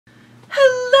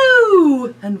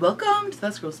Hello and welcome to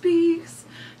That Girl Speaks.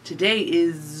 Today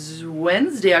is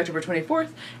Wednesday, October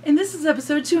 24th, and this is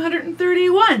episode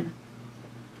 231.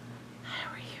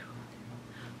 How are you?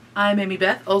 I'm Amy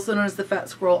Beth, also known as the Fat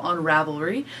Squirrel on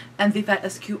Ravelry and the Fat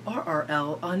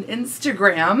SQRRL on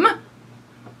Instagram.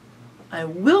 I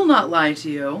will not lie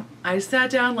to you. I sat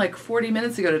down like 40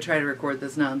 minutes ago to try to record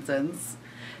this nonsense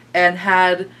and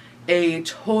had a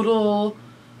total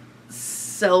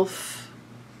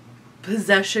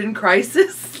self-possession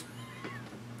crisis.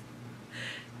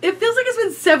 It feels like it's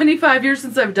been 75 years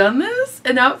since I've done this,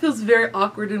 and now it feels very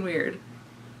awkward and weird.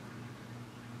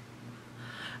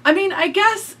 I mean, I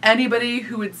guess anybody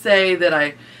who would say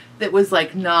that was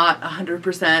like not 100%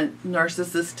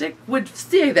 narcissistic would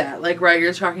say that. Like, right,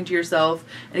 you're talking to yourself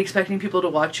and expecting people to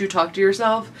watch you talk to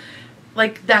yourself.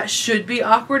 Like, that should be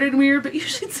awkward and weird, but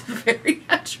usually it's very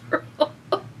natural.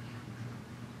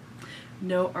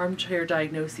 No armchair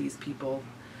diagnoses, people.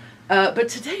 But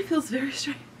today feels very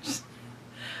strange.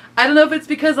 I don't know if it's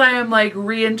because I am like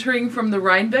re-entering from the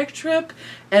Rhinebeck trip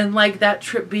and like that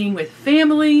trip being with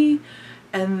family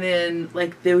and then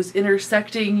like those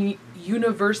intersecting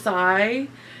universi,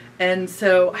 and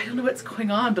so I don't know what's going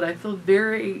on, but I feel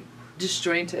very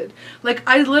disjointed. Like,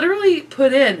 I literally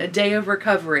put in a day of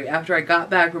recovery after I got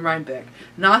back from Rhinebeck.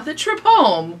 Not the trip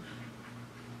home,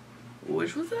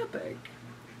 which was epic.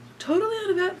 Totally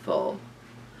uneventful.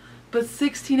 But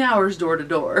 16 hours door to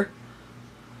door.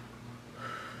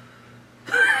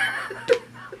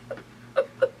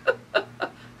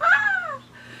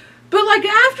 But like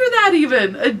after that,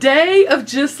 even a day of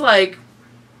just like,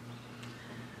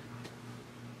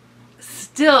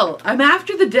 still, I'm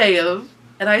after the day of,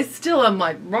 and I still am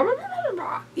like, blah, blah, blah,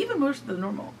 blah, even worse than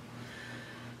normal.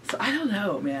 So I don't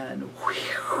know, man.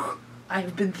 Whew.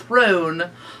 I've been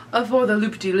thrown for the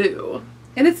loop-de-loo.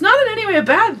 And it's not in any way a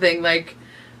bad thing. Like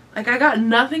I got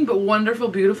nothing but wonderful,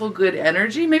 beautiful, good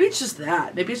energy. Maybe it's just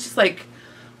that. Maybe it's just like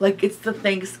it's the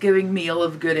Thanksgiving meal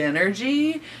of good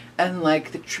energy, and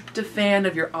like the tryptophan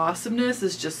of your awesomeness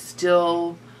is just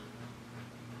still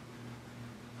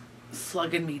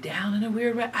slugging me down in a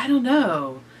weird way. I don't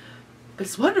know. But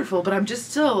it's wonderful, but I'm just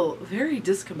still very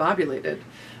discombobulated.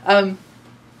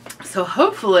 So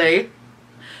hopefully,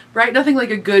 right, nothing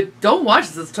like a good, don't watch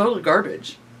this, it's total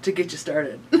garbage to get you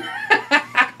started. And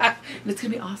it's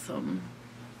gonna be awesome.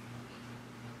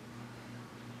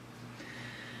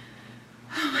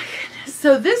 Oh my goodness.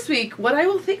 So this week,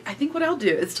 I think what I'll do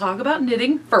is talk about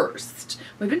knitting first.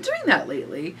 We've been doing that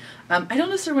lately. I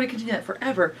don't necessarily want to continue that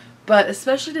forever, but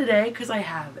especially today because I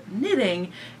have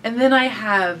knitting, and then I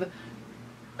have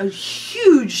a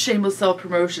huge shameless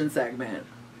self-promotion segment.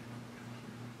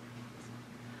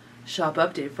 Shop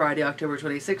update Friday, October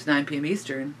 26th, 9 p.m.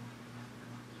 Eastern.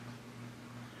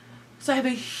 So I have a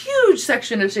huge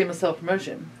section of shameless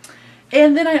self-promotion.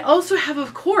 And then I also have,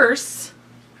 of course,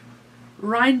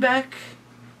 Rhinebeck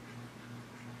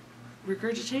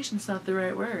regurgitation's not the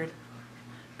right word,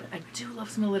 but I do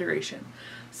love some alliteration.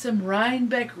 Some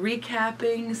Rhinebeck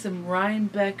recapping, some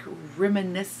Rhinebeck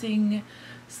reminiscing,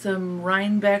 some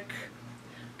Rhinebeck,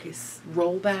 okay,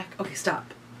 rollback. Okay,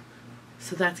 stop.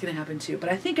 So that's going to happen too.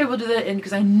 But I think I will do that in,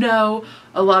 because I know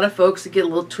a lot of folks get a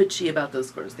little twitchy about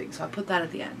those sort of things. So I'll put that at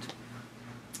the end.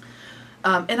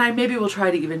 And I maybe will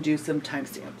try to even do some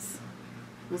timestamps.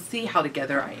 We'll see how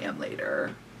together I am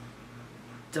later.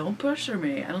 Don't pressure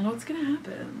me. I don't know what's going to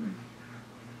happen.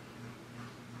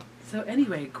 So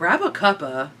anyway, grab a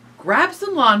cuppa, grab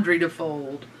some laundry to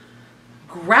fold,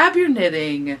 grab your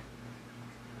knitting.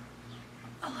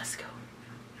 Oh, let's go.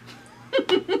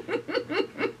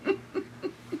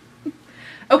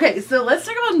 Okay, so let's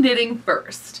talk about knitting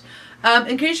first.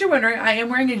 In case you're wondering, I am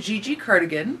wearing a GG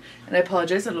cardigan, and I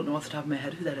apologize, I don't know off the top of my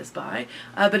head who that is by,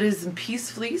 but it is in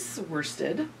Peace Fleece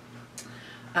worsted.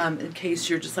 In case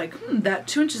you're just like, that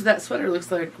 2 inches of that sweater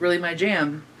looks like really my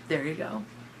jam. There you go.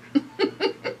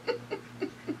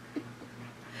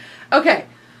 Okay.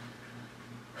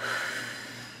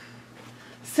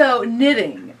 So,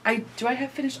 knitting. Do I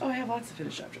have finished? Oh, I have lots of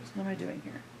finished objects. What am I doing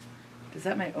here? Is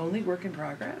that my only work in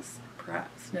progress?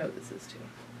 Perhaps. No, this is too.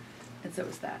 And so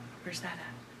is that. Where's that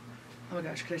at? Oh my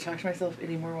gosh, could I talk to myself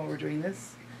anymore while we're doing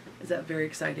this? Is that very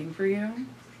exciting for you?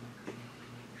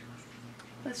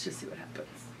 Let's just see what happens.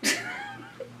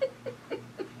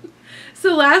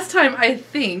 So last time, I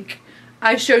think,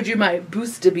 I showed you my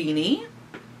Bousta beanie.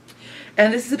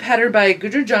 And this is a pattern by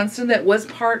Gudrun Johnston that was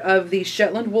part of the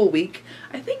Shetland Wool Week.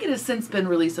 I think it has since been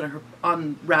released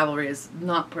on Ravelry as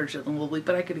not part of Shetland Wool Week,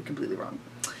 but I could be completely wrong.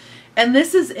 And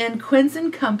this is in Quince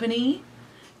 & Company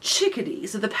Chickadee.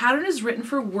 So the pattern is written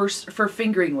for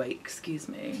fingering weight, excuse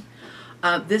me.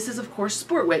 This is, of course,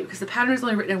 sport weight because the pattern is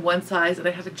only written in one size and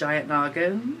I have a giant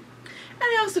noggin. And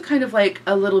I also kind of like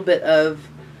a little bit of,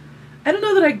 I don't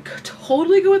know that I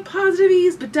totally go with positive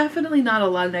ease, but definitely not a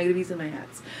lot of negative ease in my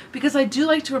hats because I do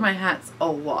like to wear my hats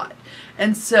a lot.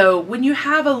 And so when you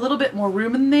have a little bit more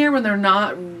room in there, when they're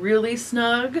not really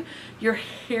snug, your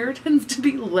hair tends to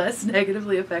be less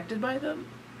negatively affected by them.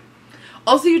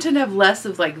 Also, you tend to have less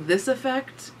of like this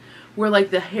effect where like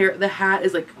the hat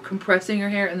is like compressing your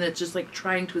hair and then it's just like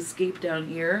trying to escape down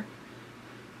here.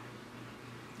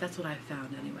 That's what I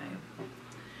found anyway.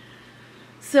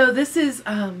 So this is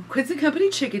Quince & Company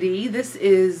Chickadee. This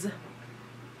is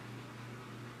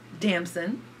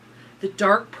Damson. The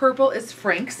dark purple is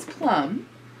Frank's Plum.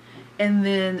 And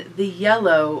then the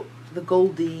yellow, the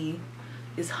Goldie,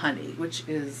 is Honey, which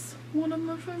is one of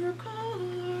my favorite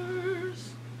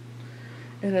colors.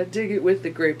 And I dig it with the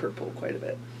gray purple quite a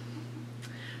bit.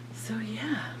 So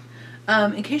yeah.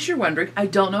 In case you're wondering, I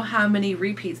don't know how many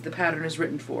repeats the pattern is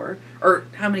written for, or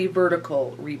how many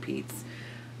vertical repeats.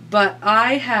 But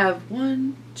I have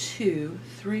 1, 2,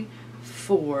 3,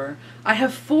 4. I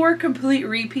have 4 complete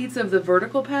repeats of the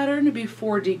vertical pattern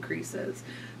before decreases.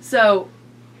 So,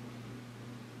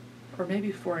 or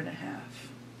maybe 4.5.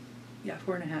 Yeah,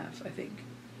 4.5, I think.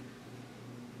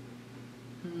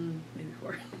 Maybe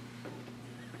 4.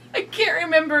 I can't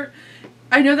remember.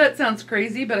 I know that sounds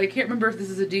crazy, but I can't remember if this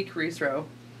is a decrease row.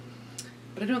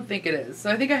 But I don't think it is.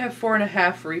 So I think I have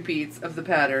 4.5 repeats of the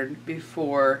pattern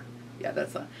before. Yeah,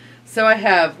 that's not. So I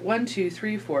have 1, 2,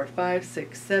 3, 4, 5,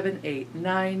 6, 7, 8,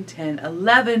 9, 10,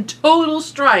 11 total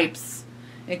stripes,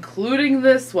 including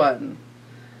this one.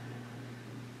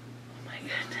 Oh my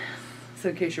goodness. So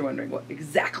in case you're wondering what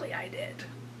exactly I did.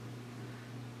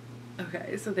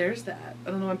 Okay, so there's that. I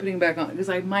don't know what I'm putting back on because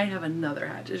I might have another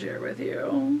hat to share with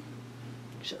you.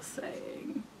 Just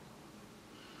saying.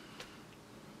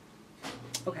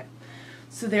 Okay,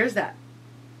 so there's that.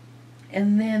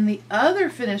 And then the other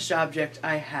finished object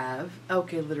I have,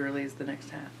 okay, literally is the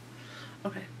next hat.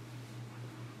 Okay.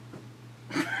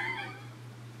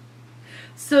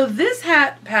 So this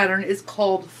hat pattern is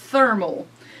called Thermal,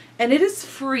 and it is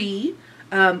free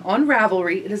on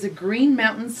Ravelry. It is a Green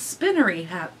Mountain Spinnery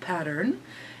hat pattern,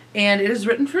 and it is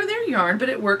written for their yarn, but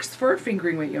it works for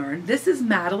fingering weight yarn. This is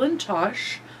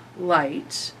MadelineTosh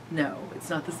Light. No, it's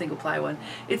not the single ply one.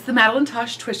 It's the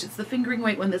MadelineTosh Twist. It's the fingering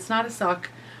weight one that's not a sock.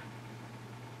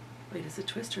 Wait, is it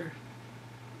twist or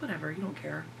whatever? You don't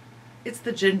care. It's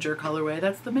the ginger colorway.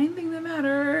 That's the main thing that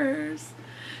matters.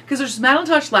 Because there's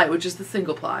MadelineTosh Light, which is the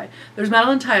single ply. There's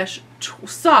MadelineTosh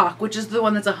Sock, which is the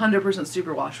one that's 100%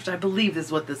 superwash, which I believe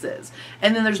is what this is.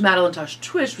 And then there's MadelineTosh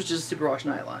Twist, which is superwash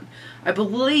nylon. I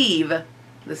believe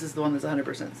this is the one that's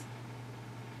 100%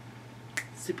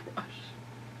 superwash.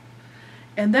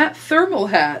 And that thermal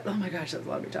hat, oh my gosh, that's a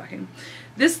lot of me talking.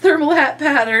 This thermal hat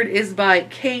pattern is by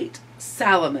Kate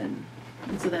Salomon.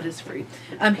 And so that is free.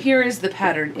 Here is the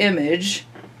pattern image.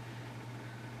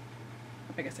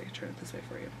 I guess I could turn it this way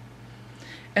for you.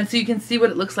 And so you can see what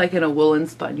it looks like in a woolen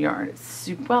spun yarn. It's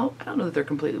super, well, I don't know that they're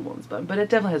completely woolen spun, but it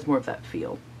definitely has more of that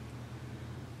feel.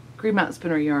 Green Mountain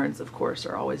Spinner yarns, of course,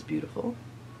 are always beautiful.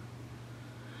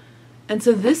 And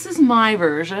so this is my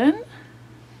version.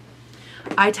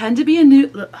 I tend to be a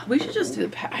new, we should just do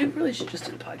the, I really should just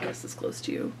do the podcast this close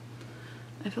to you.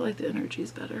 I feel like the energy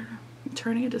is better. I'm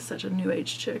turning into such a new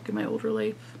age chick in my older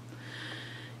life.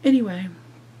 Anyway,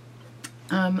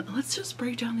 let's just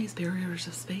break down these barriers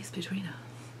of space between us.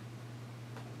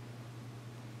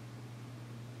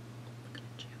 Look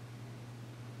at you.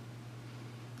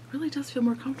 It really does feel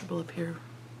more comfortable up here.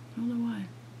 I don't know why.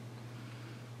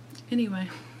 Anyway.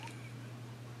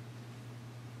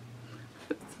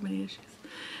 So many issues.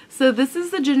 So this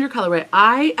is the ginger colorway.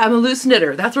 I am a loose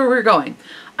knitter. That's where we're going.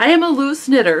 I am a loose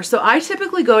knitter, so I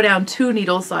typically go down 2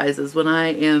 needle sizes when I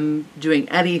am doing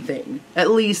anything,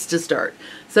 at least to start.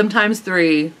 Sometimes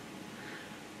 3.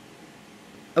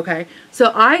 Okay,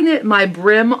 so I knit my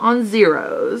brim on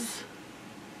 0s.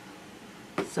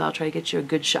 So I'll try to get you a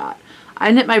good shot.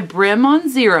 I knit my brim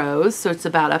on 0s, so it's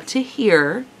about up to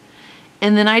here.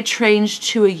 And then I change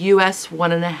to a US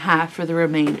 1.5 for the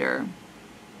remainder.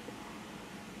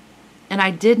 And I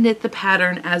did knit the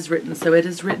pattern as written, so it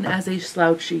is written as a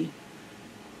slouchy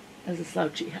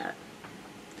hat.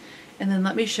 And then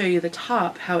let me show you the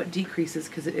top, how it decreases,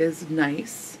 because it is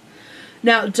nice.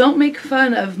 Now, don't make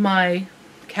fun of my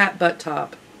cat butt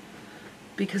top,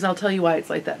 because I'll tell you why it's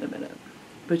like that in a minute.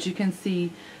 But you can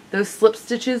see those slip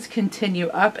stitches continue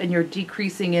up, and you're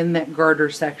decreasing in that garter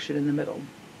section in the middle.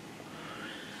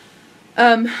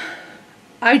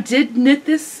 I did knit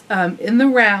this in the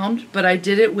round, but I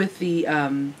did it with the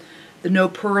no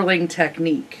purling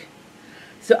technique.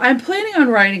 So I'm planning on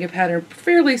writing a pattern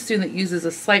fairly soon that uses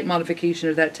a slight modification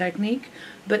of that technique.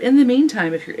 But in the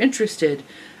meantime, if you're interested,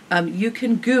 you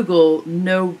can Google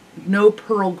no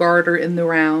purl garter in the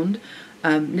round.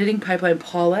 Knitting Pipeline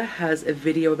Paula has a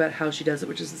video about how she does it,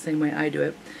 which is the same way I do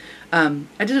it. I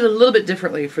did it a little bit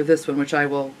differently for this one, which I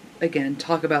will, again,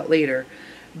 talk about later.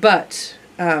 But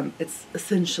it's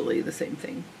essentially the same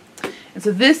thing. And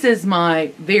so this is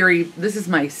my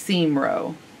seam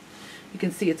row. You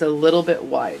can see it's a little bit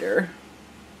wider.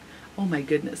 Oh my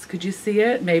goodness, could you see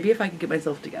it? Maybe if I could get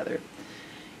myself together.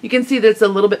 You can see that it's a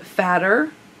little bit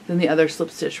fatter than the other slip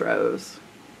stitch rows.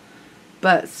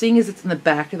 But seeing as it's in the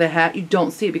back of the hat, you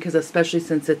don't see it because, especially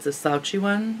since it's a slouchy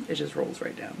one, it just rolls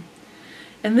right down.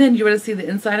 And then you want to see the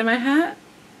inside of my hat?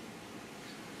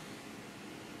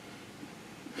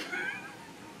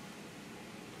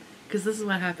 Because this is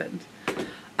what happened.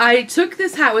 I took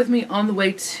this hat with me on the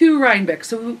way to Rhinebeck.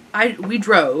 So we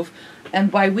drove,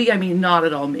 and by we I mean not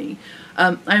at all me.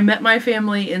 I met my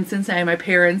family in Cincinnati, my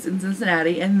parents in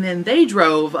Cincinnati, and then they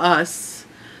drove us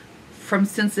from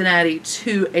Cincinnati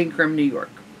to Ankrum, New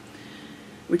York,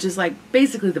 which is like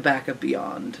basically the back of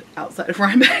beyond outside of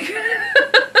Rhinebeck.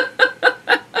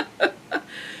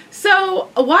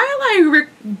 So while I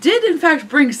did in fact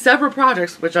bring several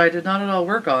projects, which I did not at all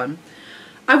work on,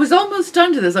 I was almost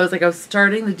done to this. I was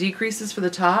starting the decreases for the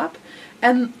top,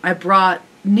 and I brought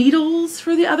needles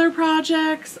for the other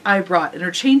projects. I brought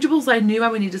interchangeables I knew I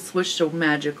would need to switch to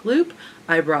magic loop.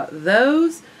 I brought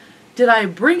those. Did I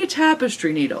bring a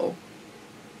tapestry needle?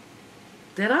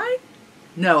 Did I?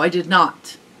 No, I did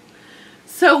not.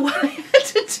 So what I had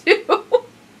to do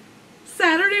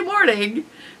Saturday morning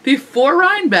before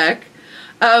Rhinebeck,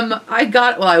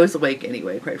 I was awake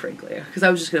anyway, quite frankly, because I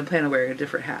was just going to plan on wearing a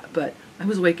different hat, but I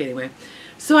was awake anyway.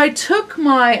 So I took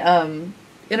my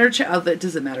it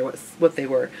doesn't matter what they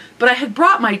were, but I had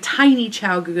brought my tiny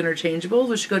ChowGoo interchangeables,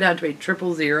 which go down to a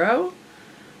 000.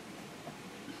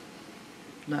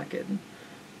 Not kidding.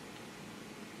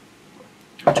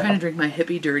 I'm trying to drink my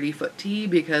hippie dirty foot tea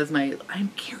because I'm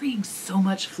carrying so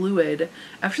much fluid.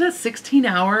 After that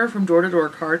 16-hour from door-to-door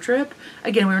car trip,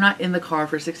 again, we were not in the car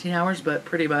for 16 hours, but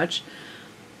pretty much,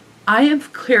 I am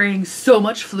carrying so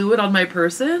much fluid on my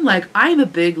person. Like, I'm a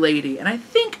big lady, and I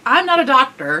think I'm not a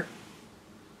doctor,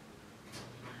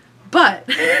 but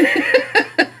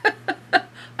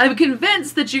I'm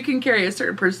convinced that you can carry a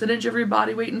certain percentage of your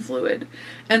body weight in fluid.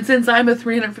 And since I'm a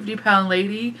 350-pound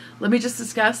lady, let me just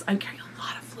discuss, I'm carrying a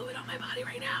lot of fluid on my body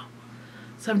right now.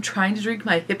 So I'm trying to drink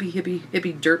my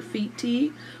hippie dirt feet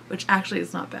tea, which actually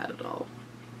is not bad at all.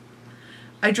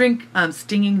 I drink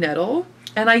stinging nettle,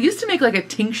 and I used to make like a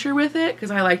tincture with it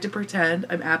because I like to pretend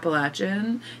I'm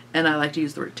Appalachian, and I like to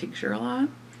use the word tincture a lot.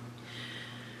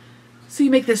 So you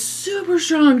make this super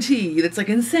strong tea that's like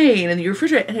insane, and you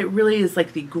refrigerate, and it really is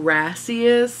like the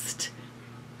grassiest.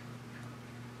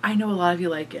 I know a lot of you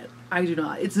like it. I do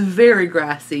not. It's very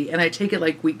grassy, and I take it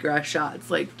like wheatgrass shots,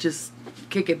 like just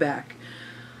kick it back.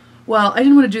 Well, I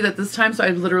didn't want to do that this time, so I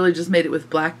literally just made it with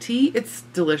black tea. It's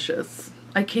delicious.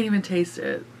 I can't even taste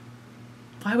it.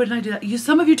 Why wouldn't I do that?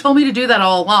 Some of you told me to do that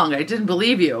all along. I didn't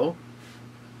believe you.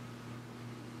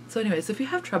 So anyways, if you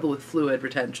have trouble with fluid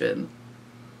retention,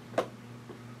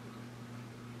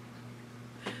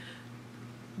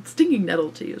 stinging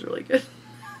nettle tea is really good.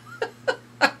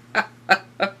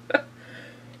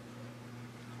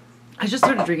 I just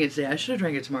started drinking it today. I should have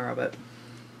drank it tomorrow, but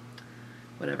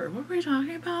whatever. What were we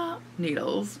talking about?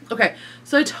 Needles. Okay,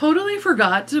 so I totally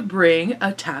forgot to bring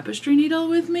a tapestry needle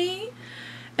with me.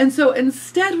 And so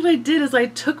instead what I did is I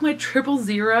took my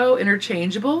 000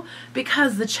 interchangeable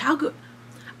because the ChowGoo,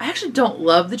 I actually don't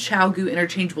love the ChowGoo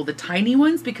interchangeable, the tiny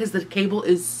ones, because the cable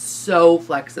is so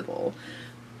flexible.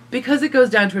 Because it goes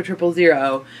down to a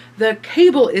 000, the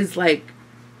cable is like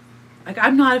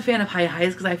I'm not a fan of high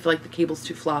highs because I feel like the cable's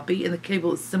too floppy, and the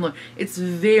cable is similar. It's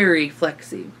very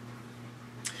flexy.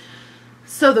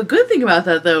 So the good thing about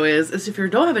that though is if you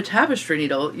don't have a tapestry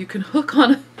needle, you can hook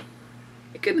on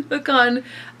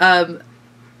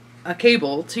a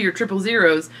cable to your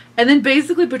 000s, and then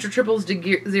basically put your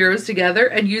 000s together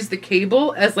and use the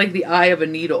cable as like the eye of a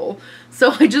needle.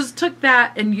 So I just took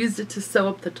that and used it to sew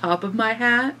up the top of my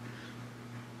hat,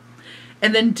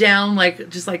 and then down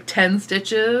just 10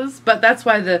 stitches. But that's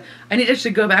why I need to actually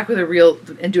go back with a reel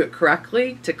and do it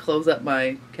correctly to close up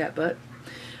my cat butt.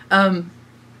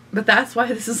 But that's why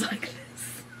this is like this.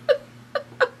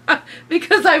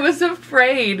 Because I was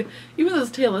afraid, even though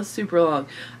this tail is super long,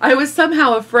 I was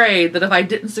somehow afraid that if I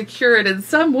didn't secure it in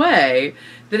some way,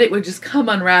 that it would just come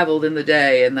unraveled in the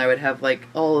day and I would have like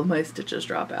all of my stitches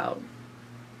drop out.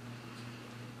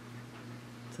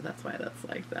 So that's why that's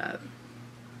like that.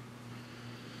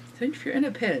 think if you're in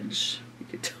a pinch, you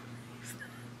could totally use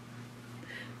that.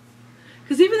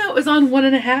 Because even though it was on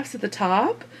 1.5s at the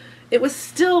top, it was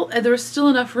still, there was still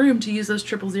enough room to use those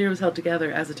 000s held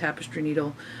together as a tapestry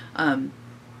needle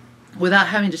without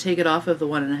having to take it off of the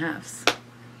 1.5s.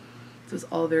 So it's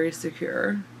all very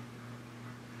secure.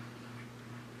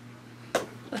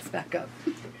 Let's back up.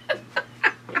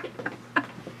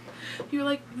 You're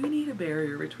like, we need a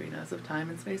barrier between us of time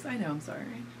and space. I know, I'm sorry.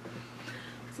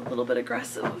 It's a little bit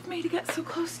aggressive of me to get so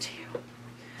close to you.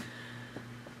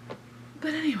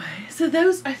 But anyway, so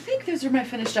those, I think those are my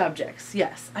finished objects.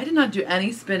 Yes, I did not do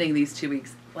any spinning these 2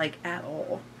 weeks, like at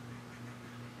all.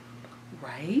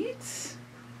 Right?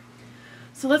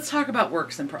 So let's talk about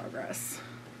works in progress.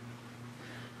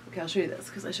 Okay, I'll show you this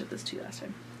because I showed this to you last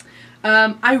time.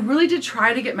 I really did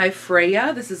try to get my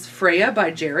Freja. This is Freja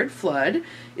by Jared Flood.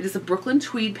 It is a Brooklyn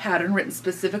tweed pattern written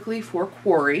specifically for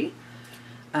Quarry.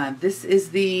 This is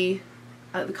the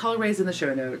colorways in the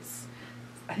show notes.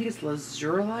 I think it's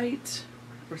Lazulite,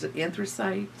 or is it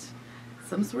anthracite?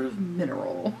 Some sort of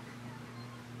mineral.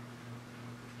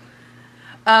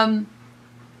 So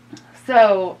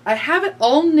I have it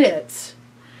all knit,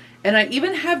 and I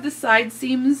even have the side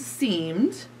seams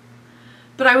seamed.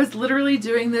 But I was literally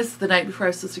doing this the night before I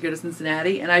was supposed to go to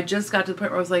Cincinnati, and I just got to the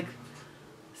point where I was like,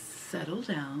 settle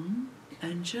down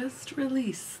and just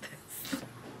release this.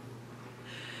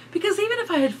 Because even if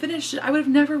I had finished it, I would have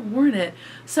never worn it.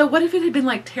 So what if it had been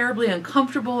like terribly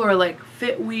uncomfortable or like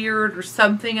fit weird or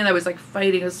something, and I was like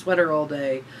fighting a sweater all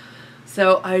day?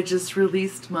 So I just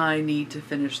released my need to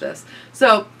finish this.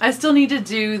 So I still need to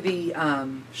do the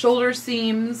shoulder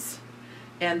seams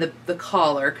and the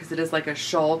collar, because it is like a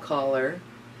shawl collar.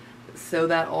 Sew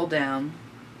that all down.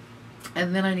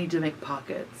 And then I need to make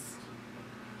pockets.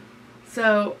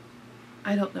 So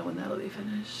I don't know when that'll be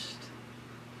finished.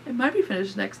 It might be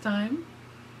finished next time.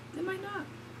 It might not.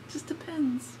 It just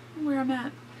depends on where I'm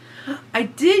at. I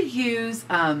did use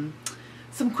some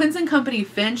Quince & Company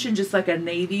Finch in just like a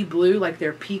navy blue, like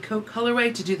their peacoat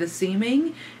colorway, to do the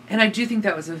seaming. And I do think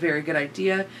that was a very good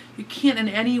idea. You can't in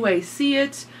any way see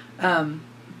it.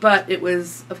 But it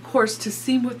was, of course, to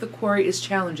seam with the Quarry is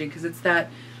challenging because it's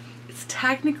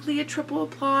technically a triple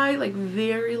apply, like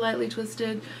very lightly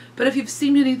twisted. But if you've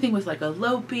seamed anything with like a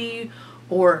Lopi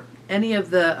or any of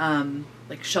the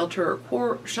like shelter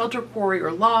Quarry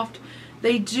or loft,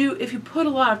 they do, if you put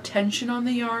a lot of tension on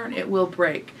the yarn, it will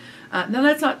break. Now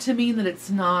that's not to mean that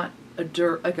it's not a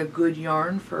good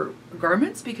yarn for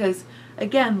garments, because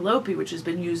again, Lopi, which has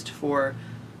been used for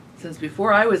since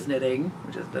before I was knitting,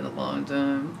 which has been a long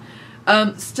time,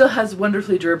 still has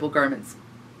wonderfully durable garments.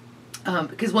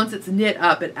 Because once it's knit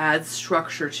up, it adds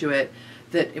structure to it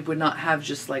that it would not have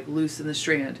just like loose in the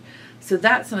strand. So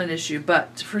that's not an issue,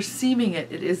 but for seaming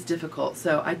it, it is difficult.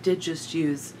 So I did just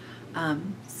use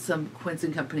some Quince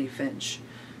 & Company Finch.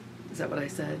 Is that what I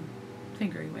said?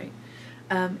 Fingering weight.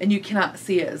 And you cannot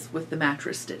see it as with the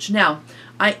mattress stitch. Now,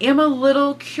 I am a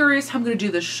little curious how I'm going to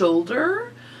do the shoulder.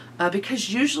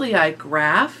 Because usually I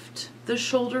graft the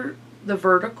shoulder, the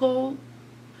vertical,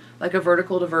 like a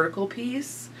vertical to vertical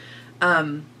piece,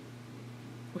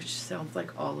 which sounds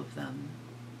like all of them.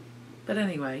 But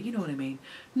anyway, you know what I mean.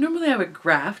 Normally I would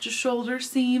graft a shoulder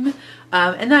seam,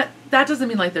 and that doesn't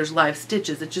mean like there's live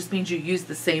stitches. It just means you use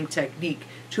the same technique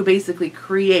to basically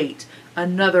create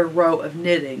another row of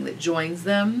knitting that joins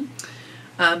them.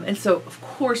 And so, of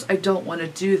course, I don't want to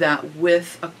do that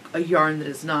with a yarn that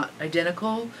is not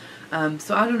identical.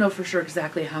 So I don't know for sure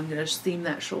exactly how I'm going to seam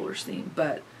that shoulder seam,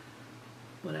 but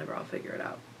whatever, I'll figure it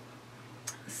out.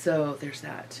 So there's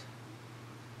that.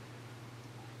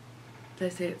 Did I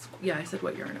say it's, yeah, I said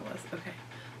what yarn it was. Okay.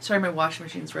 Sorry, my washing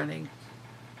machine's running.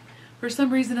 For some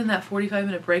reason in that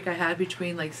 45-minute break I had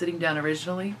between like sitting down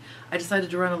originally, I decided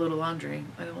to run a little laundry.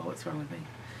 I don't know what's wrong with me.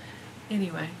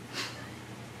 Anyway.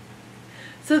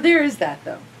 So there is that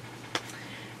though.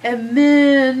 And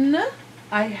then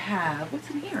I have, what's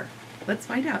in here? Let's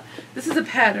find out. This is a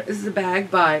pattern, this is a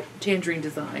bag by Tangerine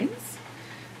Designs,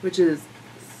 which is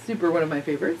super one of my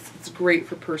favorites. It's great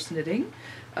for purse knitting.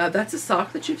 That's a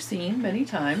sock that you've seen many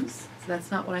times. So that's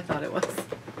not what I thought it was.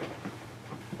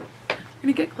 I'm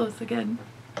gonna get close again.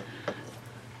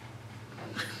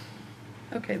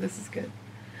 Okay, this is good.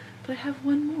 But I have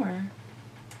one more.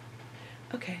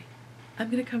 Okay, I'm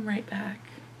gonna come right back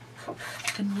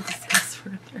and we'll discuss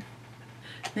further.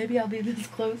 Maybe I'll be this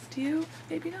close to you,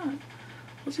 maybe not.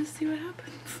 We'll just see what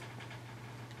happens.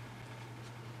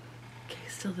 Okay,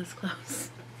 still this close.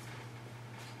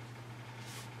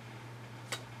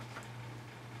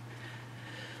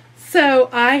 So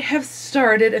I have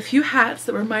started a few hats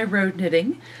that were my road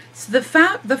knitting. So the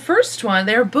first one,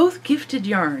 they're both gifted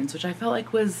yarns, which I felt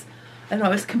like was, I don't know, I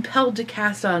was compelled to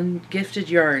cast on gifted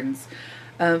yarns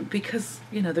because,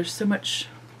 you know, there's so much,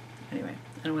 anyway,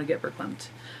 I don't want to get verklempt.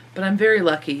 But I'm very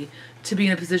lucky to be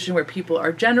in a position where people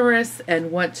are generous and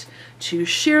want to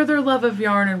share their love of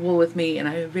yarn and wool with me, and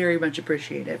I very much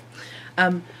appreciate it.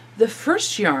 The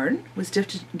first yarn was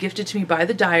gifted to me by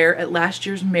the dyer at last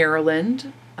year's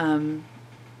Maryland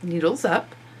Needles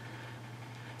Up.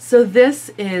 So this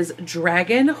is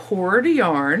Dragon Hoard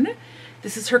yarn.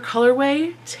 This is her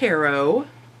colorway Tarot. I'm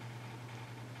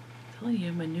telling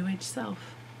you, my new age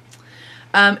self.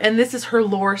 And this is her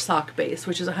Lore sock base,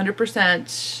 which is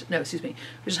 100%, no, excuse me,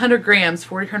 which is 100 grams,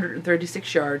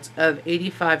 436 yards of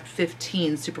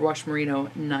 8515 superwash merino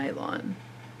nylon.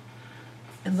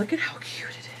 And look at how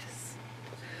cute it is.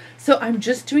 So I'm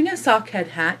just doing a Sockhead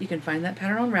hat. You can find that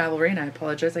pattern on Ravelry, and I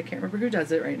apologize, I can't remember who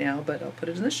does it right now, but I'll put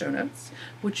it in the show notes,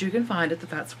 which you can find at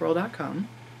thefatsquirrel.com.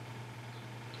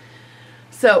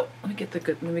 So let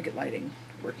me get lighting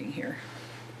working here.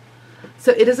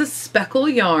 So it is a speckle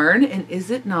yarn, and is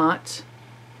it not?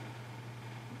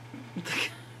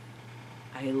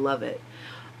 I love it.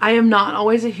 I am not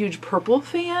always a huge purple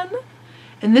fan,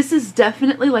 and this is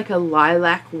definitely like a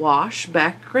lilac wash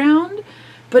background,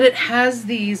 but it has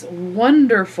these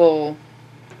wonderful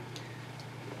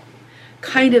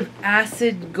kind of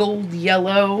acid gold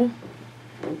yellow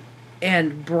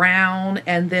and brown,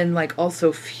 and then like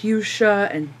also fuchsia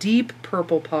and deep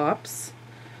purple pops.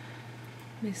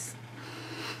 Let me see.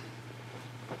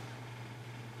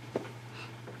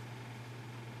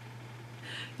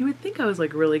 You would think I was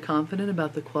like really confident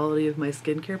about the quality of my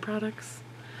skincare products.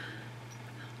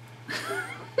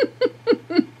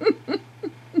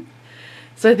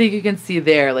 So I think you can see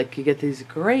there, like you get these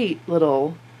great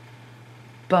little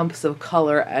bumps of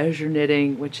color as you're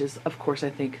knitting, which is, of course, I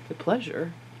think the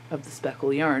pleasure of the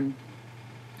speckle yarn.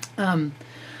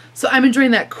 So I'm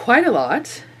enjoying that quite a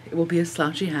lot. It will be a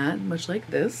slouchy hat, much like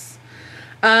this.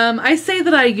 I say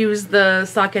that I use the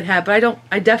Sockhead hat, but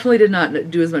I definitely did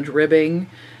not do as much ribbing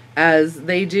as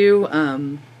they do.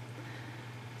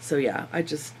 So yeah, I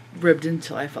just ribbed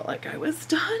until I felt like I was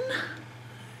done.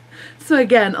 So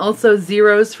again, also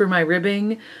zeros for my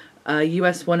ribbing,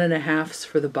 US 1.5s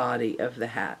for the body of the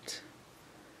hat.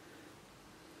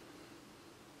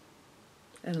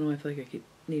 I don't know, I feel like I keep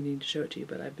needing to show it to you,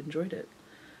 but I've enjoyed it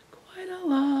quite a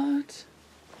lot.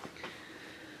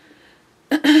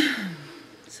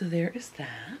 So there is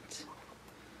that.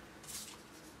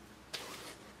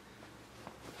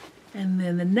 And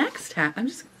then the next hat, I'm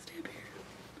just going to stay up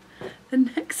here. The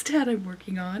next hat I'm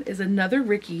working on is another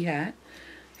Rikke hat.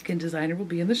 Again, designer will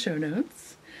be in the show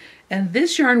notes. And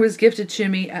this yarn was gifted to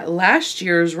me at last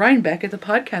year's Rhinebeck at the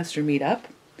podcaster meetup.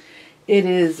 It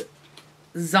is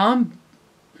Zomari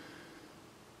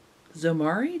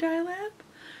Dyelab?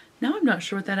 Now I'm not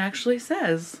sure what that actually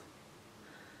says.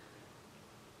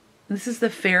 This is the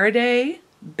Faraday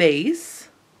base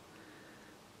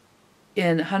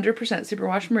in 100%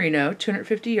 superwash merino,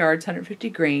 250 yards, 150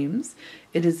 grams.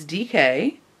 It is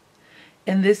DK,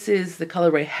 and this is the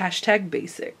colorway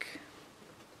 #basic.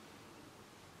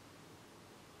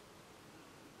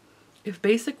 If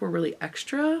basic were really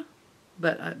extra,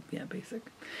 but yeah, basic.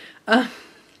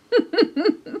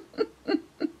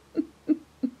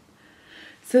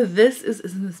 So this is,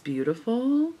 isn't this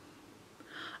beautiful?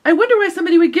 I wonder why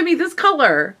somebody would give me this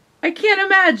color. I can't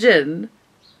imagine.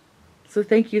 So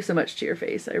thank you so much to your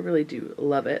face. I really do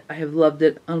love it. I have loved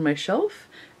it on my shelf,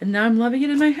 and now I'm loving it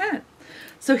in my hat.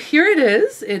 So here it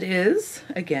is. It is,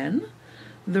 again,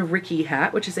 the Rikke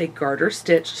hat, which is a garter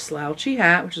stitched slouchy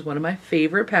hat, which is one of my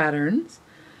favorite patterns.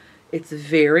 It's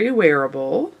very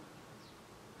wearable.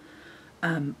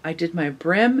 I did my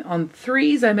brim on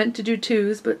 3s. I meant to do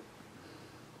 2s, but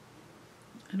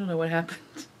I don't know what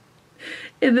happened.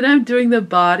 And then I'm doing the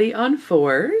body on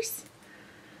 4s.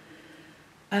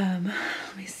 Let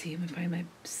me see, let me find my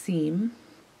seam.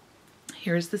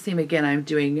 Here's the seam again. I'm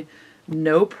doing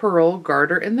no purl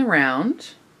garter in the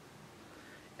round.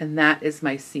 And that is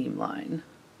my seam line.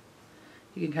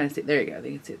 You can kind of see, there you go,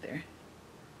 you can see it there.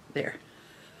 There.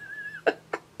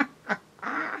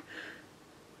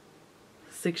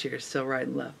 6 years still right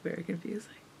and left, very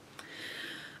confusing.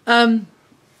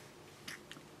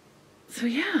 So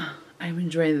yeah, I'm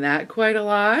enjoying that quite a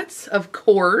lot, of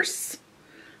course.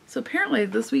 So apparently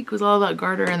this week was all about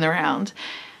garter in the round.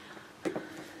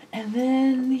 And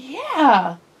then,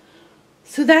 yeah.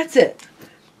 So that's it.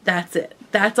 That's it.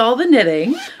 That's all the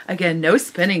knitting. Again, no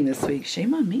spinning this week.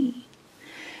 Shame on me.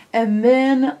 And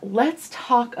then let's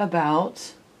talk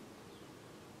about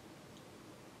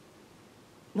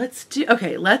let's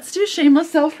do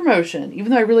shameless self-promotion,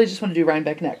 even though I really just want to do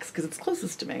Rhinebeck next because it's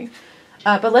closest to me.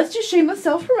 But let's do shameless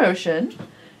self-promotion,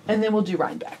 and then we'll do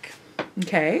Rhinebeck.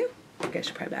 Okay? Okay, I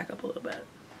should probably back up a little bit.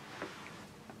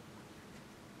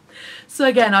 So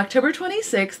again, October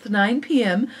 26th, 9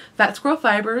 p.m.,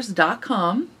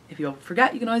 fatsquirrelfibers.com. If you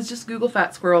forget, you can always just Google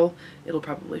Fat Squirrel. It'll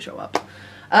probably show up.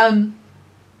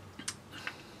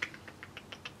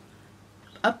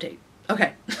 Update.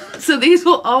 Okay, so these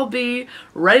will all be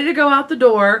ready to go out the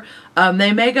door.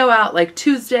 They may go out like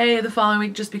Tuesday the following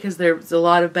week just because there's a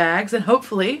lot of bags, and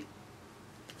hopefully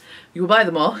you will buy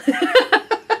them all.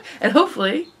 And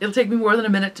hopefully it'll take me more than a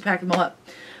minute to pack them all up.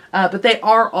 But they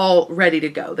are all ready to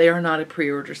go. They are not a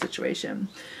pre-order situation.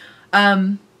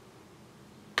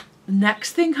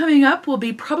 Next thing coming up will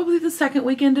be probably the second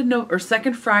weekend or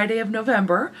second Friday of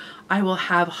November. I will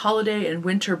have holiday and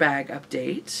winter bag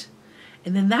update.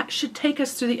 And then that should take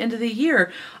us through the end of the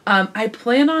year. I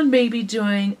plan on maybe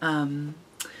doing,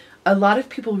 a lot of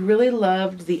people really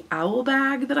loved the owl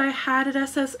bag that I had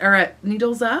at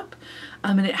Needles Up.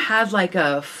 And it had like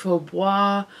a faux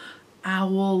bois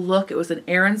owl look. It was an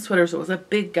Aran sweater, so it was a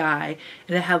big guy.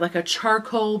 And it had like a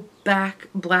charcoal black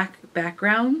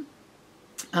background.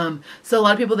 So a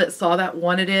lot of people that saw that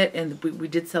wanted it, and we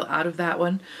did sell out of that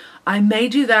one. I may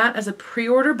do that as a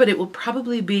pre-order, but it will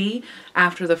probably be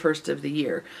after the first of the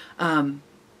year.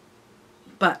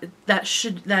 But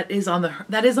that is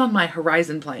on my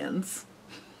horizon plans.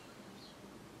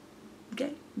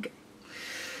 Okay.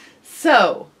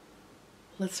 So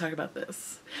let's talk about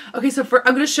this. Okay, so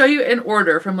I'm going to show you in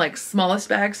order from like smallest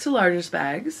bags to largest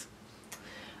bags.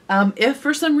 If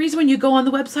for some reason when you go on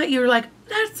the website you're like,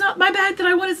 that's not my bag that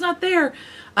I want, it's not there,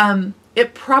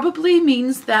 it probably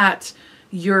means that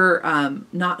you're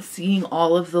not seeing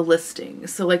all of the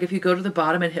listings. So like if you go to the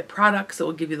bottom and hit products, it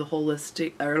will give you the whole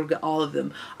listing, or it'll get all of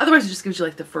them. Otherwise it just gives you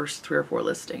like the first 3 or 4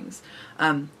 listings.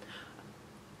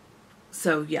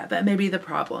 So yeah, that may be the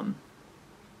problem.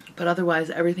 But otherwise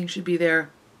everything should be there.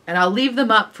 And I'll leave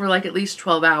them up for like at least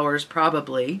 12 hours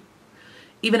probably.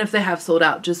 Even if they have sold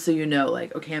out, just so you know,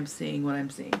 like, okay, I'm seeing what I'm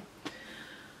seeing.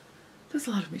 There's a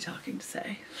lot of me talking to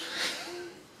say.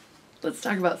 Let's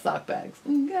talk about sock bags.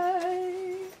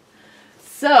 Okay.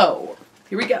 So,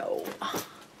 here we go.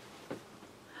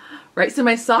 Right, so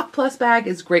my Sock Plus bag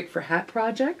is great for hat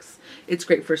projects. It's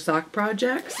great for sock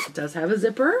projects. It does have a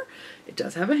zipper. It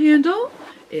does have a handle.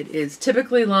 It is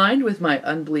typically lined with my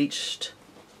unbleached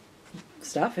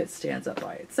stuff. It stands up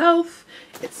by itself.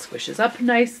 It squishes up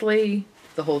nicely.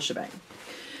 The whole shebang.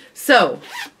 So,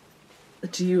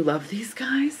 do you love these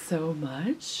guys so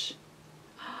much?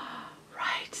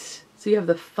 Right. So you have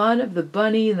the fun of the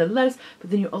bunny and the lettuce,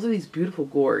 but then you also have these beautiful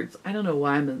gourds. I don't know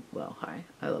why hi.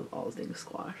 I love all things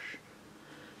squash.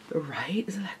 But right?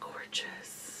 Isn't that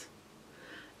gorgeous?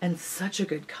 And such a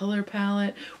good color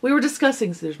palette. We were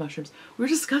discussing, so there's mushrooms. We were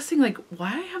discussing like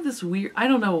why I have this weird, I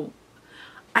don't know.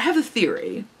 I have a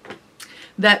theory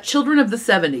that children of the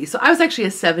 70s, so I was actually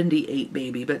a 78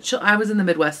 baby, but I was in the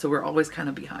Midwest, so we're always kind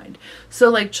of behind. So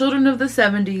like children of the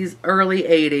 70s, early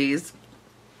 80s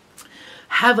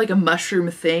have like a mushroom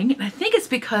thing. And I think it's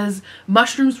because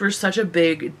mushrooms were such a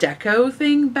big deco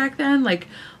thing back then. Like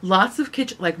lots of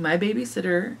kitchen, like my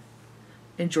babysitter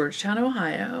in Georgetown,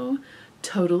 Ohio,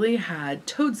 totally had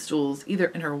toadstools either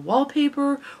in her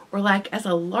wallpaper or like as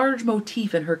a large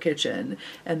motif in her kitchen.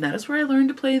 And that is where I learned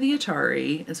to play the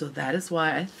Atari. And so that is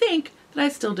why I think that I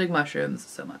still dig mushrooms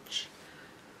so much.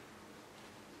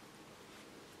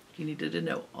 You needed to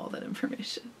know all that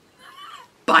information.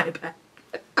 Buy it back.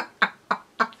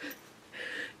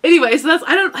 Anyway, so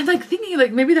I'm like thinking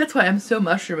like maybe that's why I'm so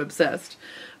mushroom obsessed.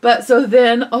 But so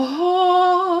then,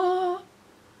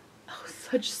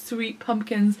 such sweet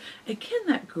pumpkins. Again,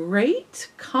 that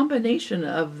great combination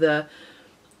of the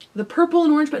purple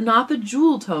and orange, but not the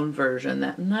jewel tone version.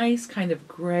 That nice kind of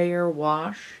grayer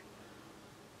wash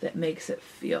that makes it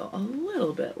feel a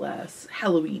little bit less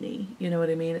Halloween-y. You know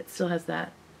what I mean? It still has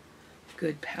that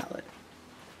good palette.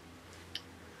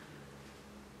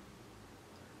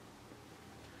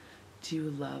 Do you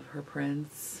love her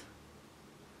prints?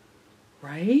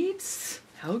 Right?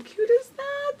 How cute is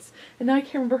that? And now I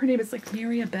can't remember her name. It's like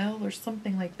Maria Bell or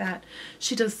something like that.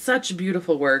 She does such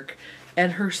beautiful work,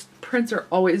 and her prints are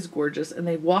always gorgeous, and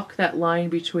they walk that line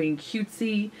between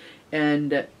cutesy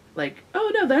and like,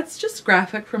 oh no, that's just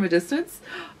graphic from a distance.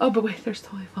 Oh, but wait, there's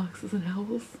totally foxes and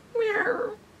owls.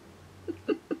 Meow.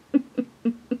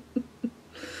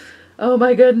 Oh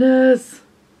my goodness.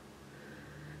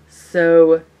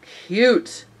 So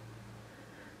cute.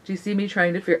 Do you see me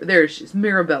trying to figure? There she's,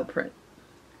 Mirabelle print.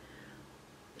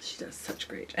 She does such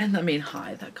great. And I mean,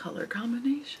 hi, that color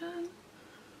combination.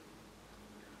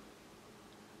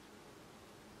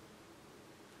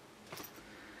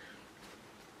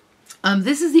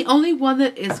 This is the only one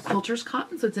that is quilter's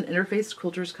cotton, so it's an interfaced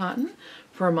quilter's cotton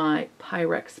for my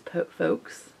Pyrex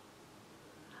folks.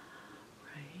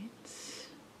 Right.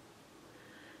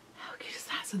 How cute is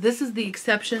that? So this is the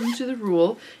exception to the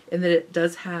rule in that it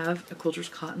does have a quilter's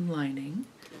cotton lining.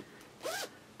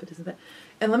 But isn't that...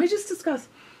 And let me just discuss.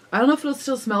 I don't know if it'll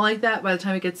still smell like that by the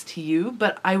time it gets to you,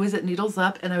 but I was at Needles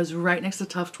Up and I was right next to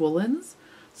Tuft Woolens.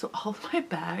 So all of my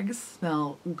bags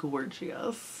smell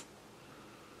gorgeous.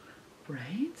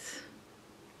 Right?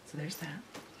 So there's that.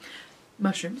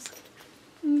 Mushrooms.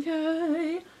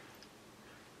 Okay.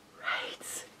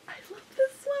 Right. I love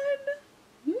this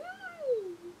one.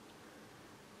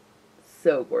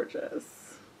 So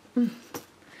gorgeous. And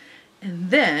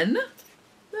then,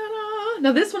 ta-da!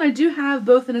 Now this one I do have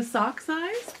both in a sock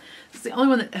size. It's the only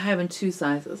one that I have in 2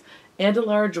 sizes. And a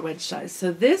large wedge size.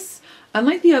 So this,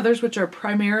 unlike the others, which are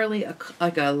primarily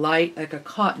like a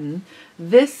cotton,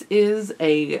 this is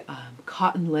a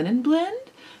cotton linen blend.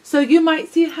 So you might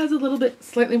see it has a little bit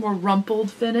slightly more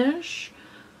rumpled finish.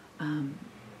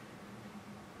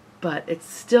 But it's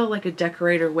still like a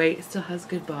decorator weight. It still has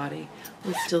good body.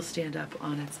 Will still stand up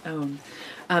on its own.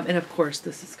 And of course,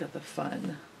 this has got the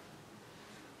fun.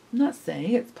 I'm not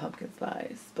saying it's pumpkin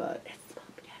spice, but it's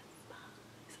pumpkin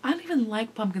spice. I don't even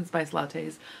like pumpkin spice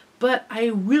lattes, but I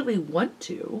really want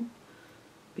to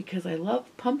because I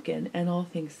love pumpkin and all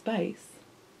things spice.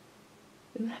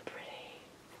 Isn't that pretty?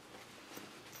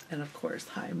 And of course,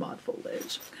 high mod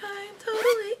foliage. I'm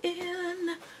totally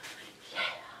in. Yeah.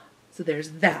 So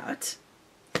there's that.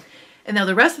 And now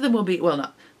the rest of them will be, well, no,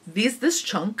 this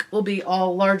chunk will be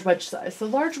all large wedge size. So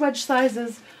large wedge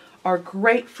sizes are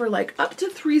great for like up to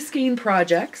 3 skein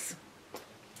projects.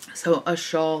 So a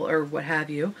shawl or what have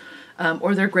you.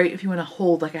 Or they're great if you want to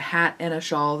hold like a hat and a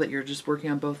shawl that you're just working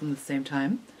on both of them at the same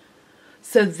time.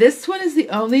 So this one is the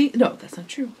only, no, that's not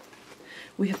true.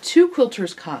 We have 2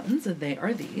 quilters cottons and they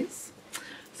are these.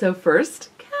 So first,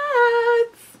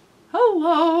 cats.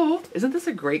 Hello. Isn't this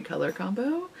a great color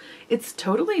combo? It's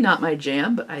totally not my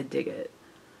jam, but I dig it.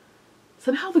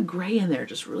 Somehow the gray in there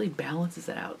just really balances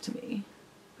it out to me.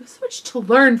 There's so much to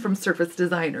learn from surface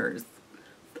designers.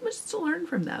 So much to learn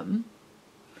from them.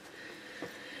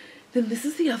 Then this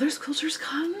is the other quilter's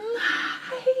cotton.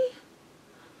 Hi.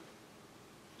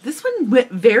 This one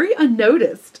went very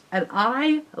unnoticed and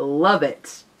I love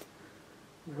it.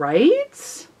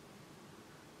 Right?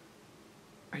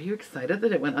 Are you excited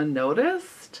that it went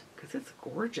unnoticed? Because it's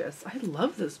gorgeous. I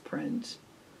love this print.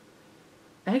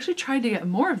 I actually tried to get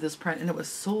more of this print and it was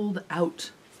sold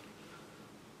out.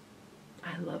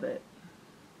 I love it.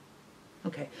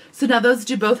 Okay, so now those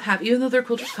do both have, even though they're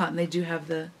quilter's cotton, they do have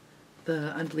the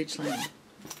unbleached lining.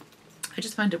 I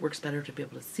just find it works better to be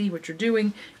able to see what you're doing.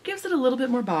 It gives it a little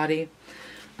bit more body,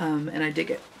 and I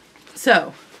dig it.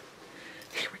 So,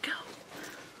 here we go.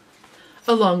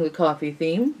 Along the coffee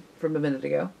theme from a minute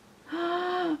ago.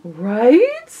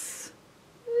 Right?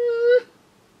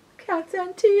 Cats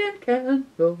and tea and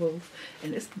candles.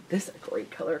 And isn't this a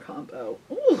great color combo?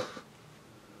 Ooh.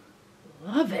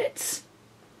 Love it.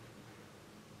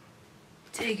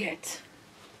 Dig it.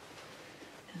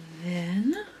 And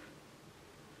then,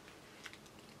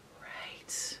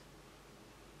 right.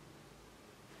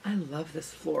 I love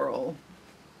this floral.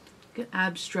 Good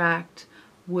abstract,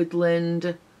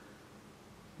 woodland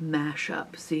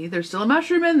mashup. See, there's still a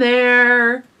mushroom in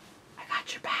there. I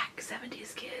got your back,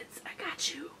 70s kids. I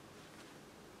got you.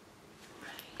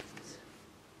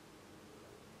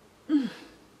 Right.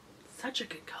 Such a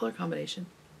good color combination.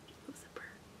 Oh, zipper.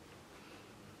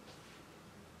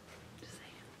 Just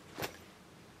saying.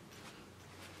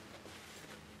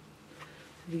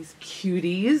 These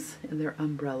cuties and their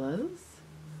umbrellas.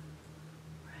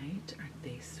 Right? Aren't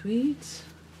they sweet?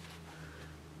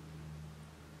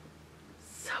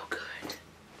 So good.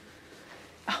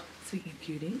 Oh, speaking of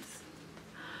cuties.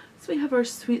 So we have our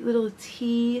sweet little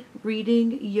tea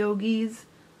reading yogis.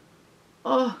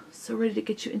 Oh, so ready to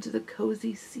get you into the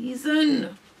cozy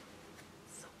season.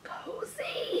 So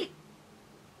cozy.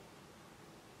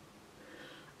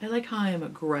 I like how I am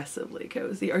aggressively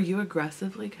cozy. Are you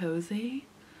aggressively cozy?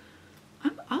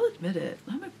 I'll admit it.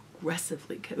 I'm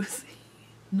aggressively cozy.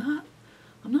 I'm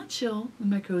not chill in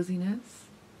my coziness.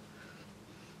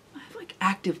 I have like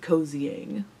active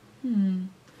cozying.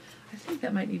 I think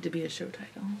that might need to be a show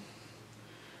title.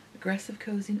 Aggressive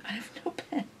cozying. I have no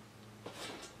pen.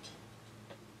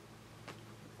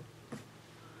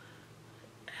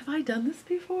 Have I done this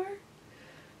before?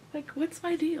 Like, what's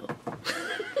my deal?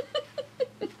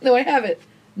 No, I haven't.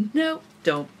 No,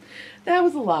 don't. That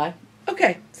was a lie.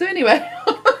 Okay, so anyway.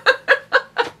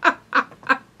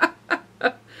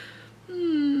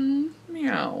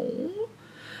 Meow.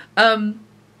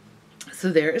 So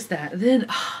there is that. Then,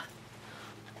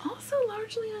 also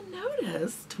largely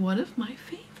unnoticed, one of my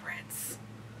favorites.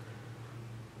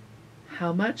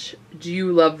 How much do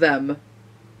you love them?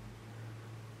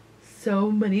 So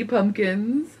many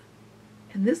pumpkins.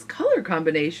 And this color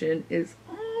combination is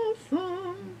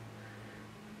awesome.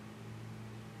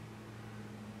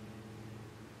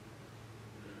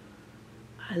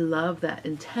 I love that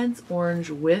intense orange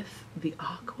with the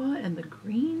aqua and the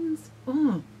greens.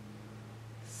 Oh,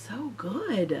 so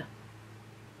good.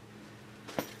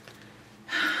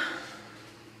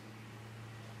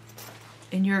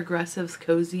 In your aggressive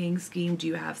cozying scheme, do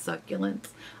you have succulents?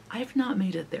 I've not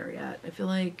made it there yet. I feel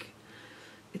like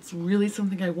it's really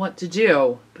something I want to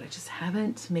do, but I just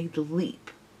haven't made the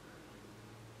leap.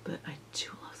 But I do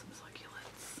love some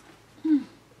succulents.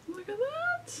 Look at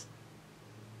that. So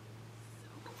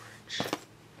gorgeous.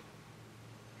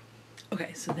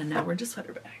 Okay, so then now we're into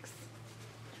sweater bags.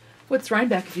 What's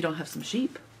Rhinebeck if you don't have some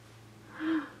sheep?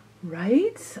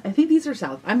 Right? I think these are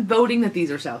South. I'm voting that these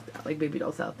are South, like Baby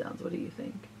Doll South Downs. What do you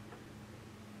think?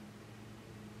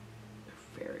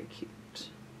 They're very cute.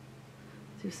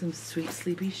 Do some sweet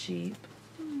sleepy sheep.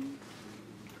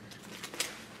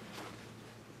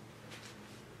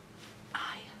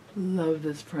 I love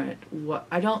this print.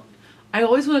 I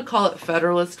always want to call it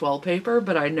Federalist wallpaper,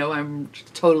 but I know I'm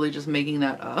totally just making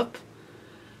that up.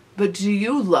 But do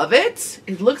you love it?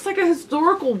 It looks like a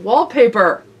historical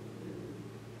wallpaper.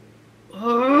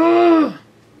 Oh,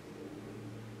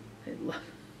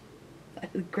 I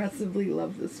aggressively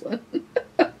love this one.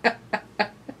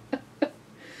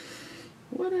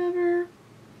 Whatever.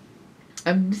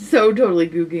 I'm so totally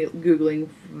Googling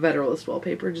Federalist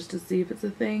wallpaper just to see if it's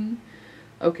a thing.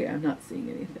 Okay, I'm not seeing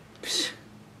anything. Psh.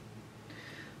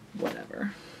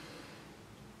 Whatever.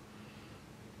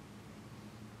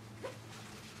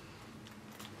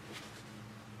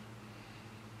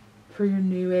 For your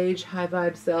new age high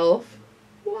vibe self.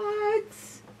 What?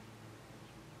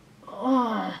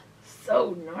 Oh,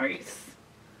 so nice.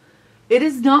 It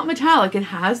is not metallic. It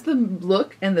has the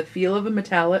look and the feel of a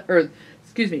metallic, or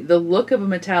excuse me, the look of a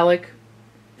metallic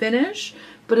finish,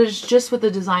 but it's just what the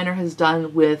designer has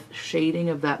done with shading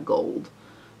of that gold,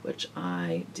 which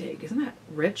I dig. Isn't that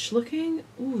rich looking?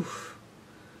 Oof.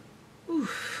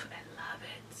 Oof. I love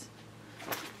it.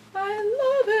 I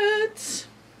love it.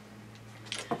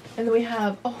 And then we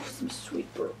have, oh, some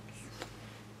sweet birds.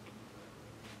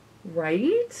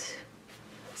 Right?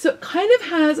 So it kind of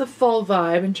has a fall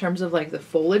vibe in terms of like the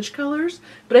foliage colors,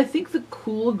 but I think the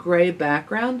cool gray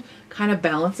background kind of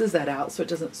balances that out so it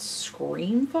doesn't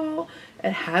scream fall.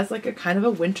 It has like a kind of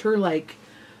a winter, like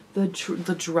the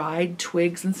dried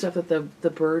twigs and stuff that the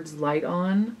birds light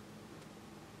on.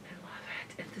 I love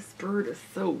it. And this bird is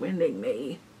so winning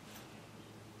me.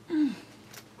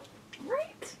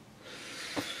 Right?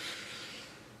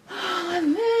 Oh,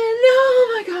 and then,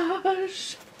 oh my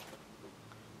gosh.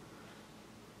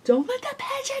 Don't let the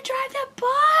pigeon drive the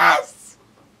bus!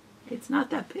 It's not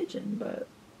that pigeon, but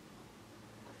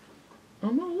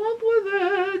I'm in love with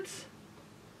it.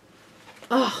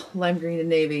 Oh, lime green and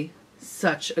navy.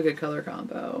 Such a good color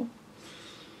combo.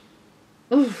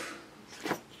 Oof.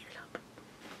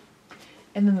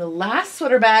 And then the last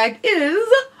sweater bag is,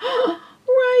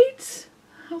 right.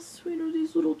 How sweet are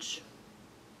these little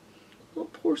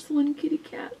porcelain kitty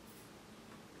cats?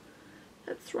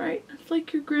 That's right. It's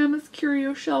like your grandma's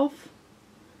curio shelf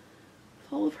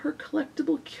with all of her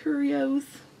collectible curios.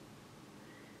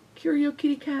 Curio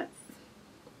kitty cats.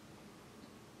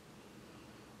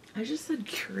 I just said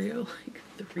curio like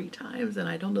 3 times, and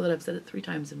I don't know that I've said it 3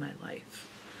 times in my life.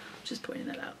 Just pointing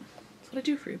that out. That's what I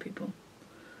do for you people.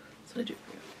 That's what I do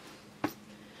for you.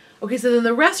 Okay, so then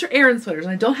the rest are Aran sweaters,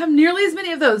 and I don't have nearly as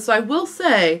many of those, so I will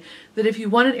say that if you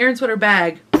want an Aran sweater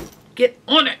bag, get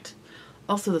on it.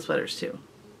 Also the sweaters too.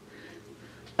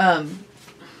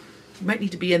 Might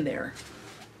need to be in there.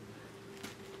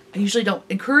 I usually don't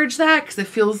encourage that because it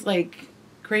feels like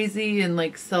crazy and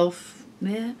like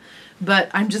meh,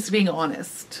 but I'm just being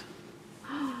honest.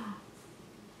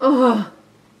 Oh,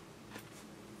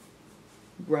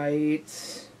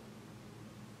 right.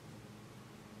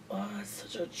 Oh, it's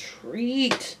such a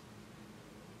treat.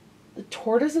 The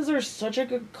tortoises are such a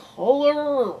good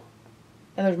color.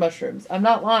 And there's mushrooms. I'm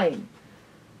not lying.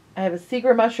 I have a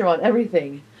secret mushroom on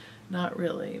everything. Not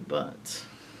really, but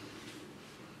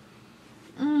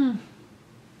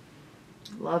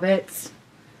love it.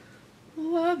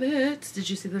 Love it. Did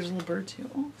you see there's a little bird too?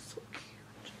 Oh, so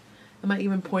cute. Am I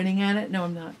even pointing at it? No,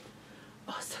 I'm not.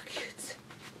 Oh, so cute.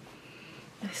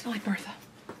 They smell like Martha.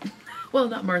 Well,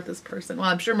 not Martha's person. Well,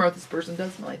 I'm sure Martha's person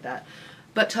does smell like that.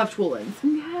 But Tuft Woolens.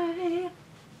 Okay.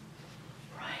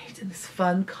 Right. in this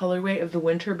fun colorway of the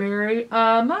winterberry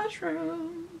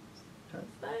mushrooms. Just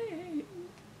saying.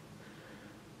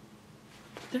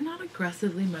 They're not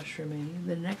aggressively mushroomy.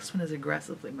 The next one is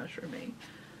aggressively mushroomy.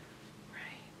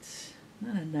 Right.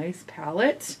 Isn't that a nice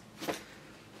palette?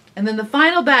 And then the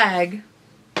final bag,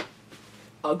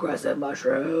 aggressive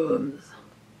mushrooms.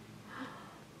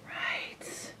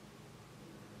 Right.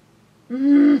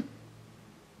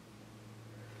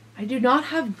 I do not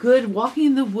have good walking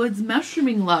in the woods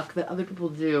mushrooming luck that other people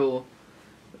do.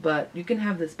 But you can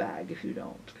have this bag if you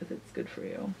don't, because it's good for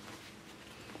you.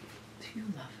 Do you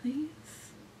love these?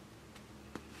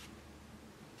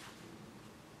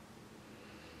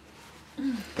 So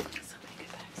many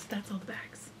good bags. That's all the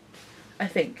bags. I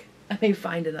think. I may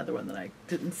find another one that I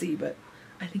didn't see, but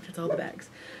I think that's all the bags.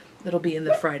 That'll be in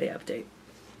the Friday update.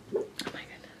 Oh my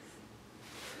goodness.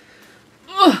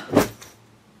 Ugh.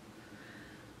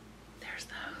 There's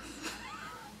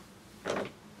those.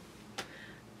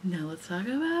 Now let's talk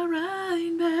about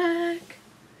Rhinebeck.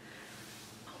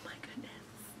 Oh my goodness.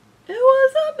 It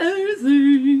was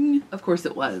amazing. Of course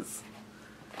it was.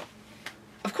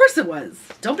 Of course it was.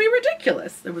 Don't be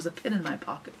ridiculous. There was a pin in my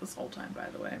pocket this whole time, by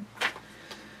the way.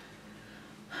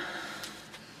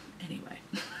 Anyway.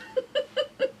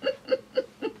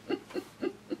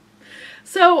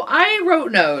 So I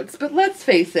wrote notes, but let's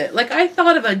face it. Like, I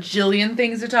thought of a jillion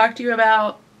things to talk to you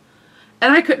about,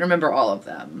 and I couldn't remember all of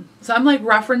them. So I'm like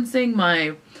referencing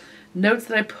my notes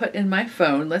that I put in my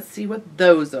phone. Let's see what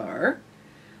those are.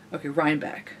 Okay,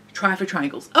 Rhinebeck. Traffic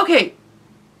triangles. Okay.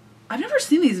 I've never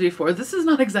seen these before. This is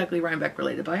not exactly Rhinebeck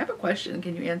related, but I have a question.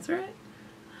 Can you answer it?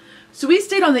 So we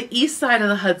stayed on the east side of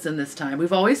the Hudson this time.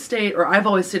 We've always stayed, or I've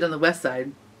always stayed on the west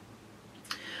side.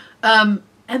 And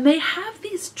they have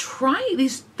these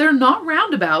they're not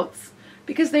roundabouts,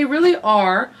 because they really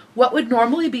are what would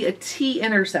normally be a T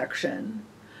intersection,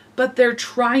 but they're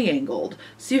triangled.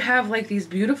 So you have like these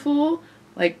beautiful,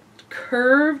 like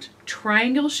curved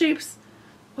triangle shapes.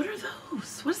 What are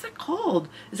those? What is that called?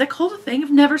 Is that called a thing?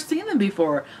 I've never seen them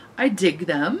before. I dig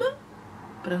them,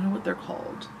 but I don't know what they're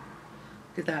called.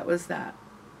 Because that was that.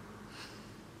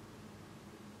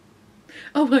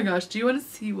 Oh my gosh, do you want to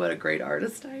see what a great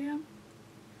artist I am?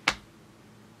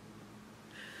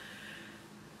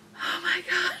 Oh my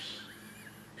gosh.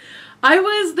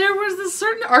 There was this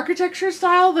certain architecture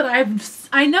style that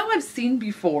I know I've seen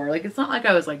before. Like, it's not like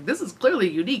I was like, this is clearly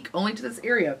unique only to this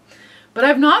area. But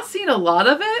I've not seen a lot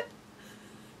of it.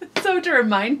 So to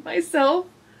remind myself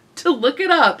to look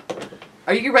it up.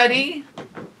 Are you ready?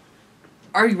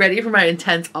 Are you ready for my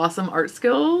intense, awesome art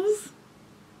skills?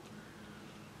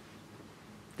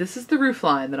 This is the roof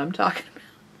line that I'm talking about.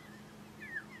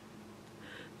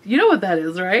 You know what that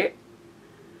is, right?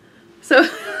 So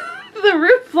the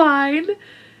roof line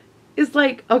is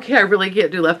like, okay, I really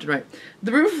can't do left and right.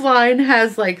 The roof line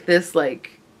has like this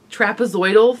like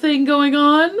trapezoidal thing going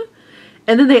on.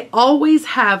 And then they always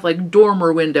have like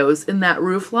dormer windows in that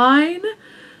roof line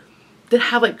that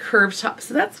have like curved tops.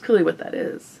 So that's clearly what that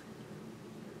is.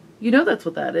 You know that's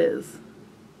what that is.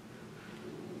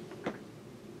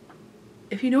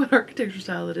 If you know what architecture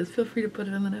style it is, feel free to put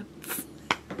it in the notes.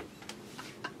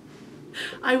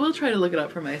 I will try to look it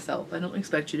up for myself. I don't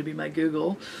expect you to be my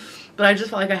Google. But I just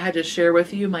felt like I had to share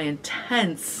with you my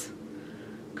intense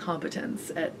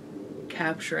competence at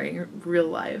capturing real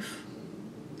life.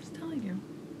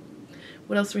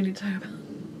 What else do we need to talk about?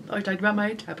 Oh, I talked about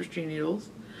my tapestry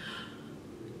needles.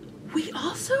 We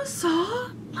also saw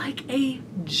like a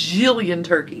jillion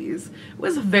turkeys. It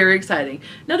was very exciting.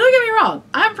 Now, don't get me wrong.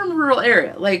 I'm from a rural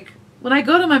area. Like, when I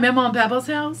go to my mama and papa's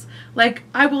house, like,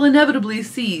 I will inevitably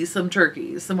see some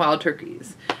turkeys, some wild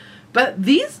turkeys. But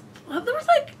these, there was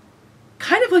like,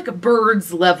 kind of like a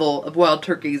bird's level of wild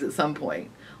turkeys at some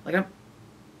point. Like,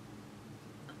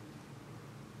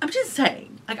 I'm just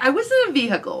saying. Like, I was in a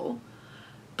vehicle.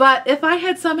 But if I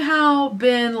had somehow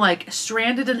been like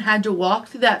stranded and had to walk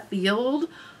through that field,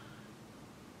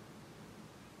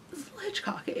 it's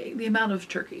Hitchcocking the amount of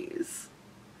turkeys.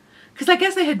 Because I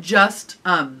guess they had just,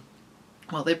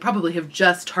 well, they probably have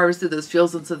just harvested those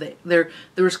fields, and so there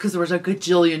was a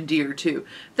gajillion deer too.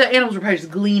 The animals were probably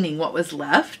just gleaning what was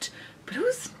left, but it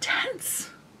was intense,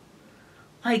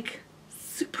 like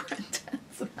super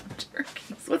intense amount of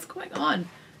turkeys. What's going on?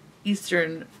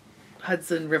 Eastern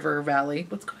Hudson River Valley.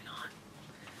 What's going on?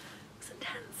 It was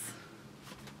intense.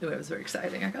 Anyway, it was very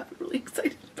exciting. I got really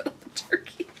excited about the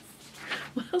turkeys.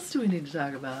 What else do we need to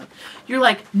talk about? You're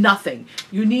like, nothing.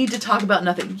 You need to talk about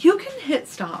nothing. You can hit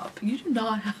stop. You do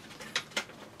not have to.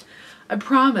 I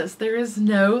promise there is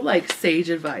no like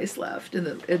sage advice left in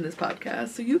this podcast.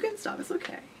 So you can stop. It's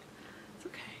okay. It's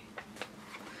okay.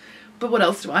 But what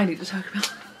else do I need to talk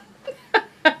about?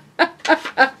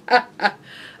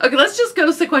 Okay, let's just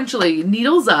go sequentially.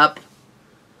 Needles up.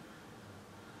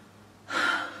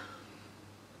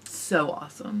 So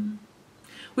awesome.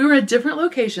 We were in a different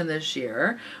location this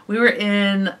year. We were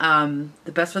in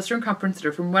the Best Western Conference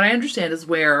Center, from what I understand is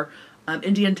where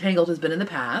Indian Tangled has been in the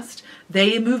past.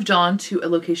 They moved on to a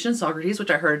location in Socrates,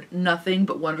 which I heard nothing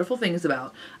but wonderful things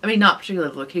about. I mean, not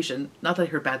particularly the location, not that I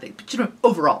heard bad things, but you know,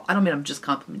 overall, I don't mean I'm just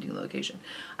complimenting the location.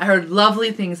 I heard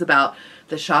lovely things about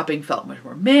the shopping felt much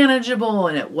more manageable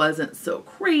and it wasn't so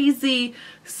crazy.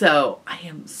 So I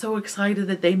am so excited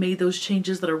that they made those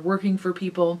changes that are working for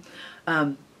people.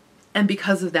 And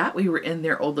because of that, we were in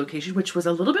their old location, which was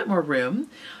a little bit more room,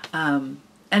 and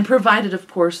provided, of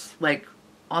course, like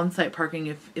on-site parking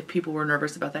if people were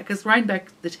nervous about that. Because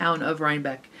Rhinebeck, the town of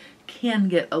Rhinebeck, can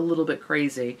get a little bit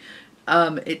crazy.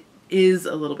 It is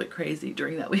a little bit crazy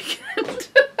during that weekend.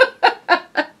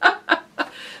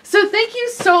 So thank you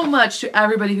so much to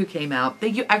everybody who came out.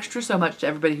 Thank you extra so much to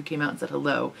everybody who came out and said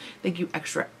hello. Thank you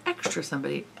extra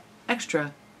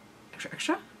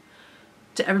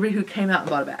to everybody who came out and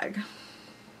bought a bag.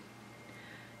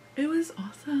 It was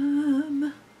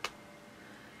awesome.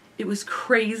 It was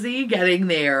crazy getting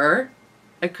there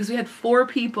because we had 4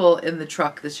 people in the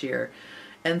truck this year.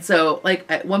 And so like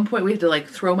at one point we had to like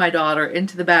throw my daughter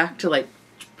into the back to like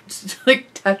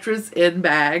Tetris in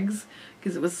bags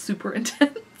because it was super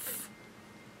intense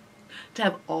to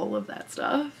have all of that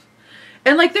stuff.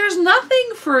 And like there's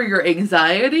nothing for your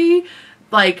anxiety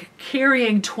like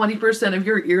carrying 20% of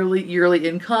your yearly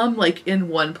income like in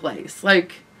one place.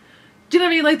 Like, do you know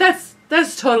what I mean? Like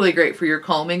that's totally great for your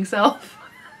calming self.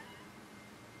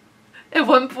 At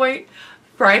one point,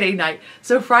 Friday night.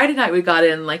 So Friday night we got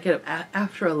in like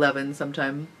after 11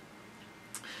 sometime.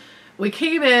 We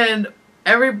came in,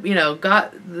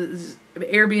 got the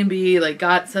Airbnb, like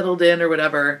got settled in or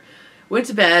whatever. Went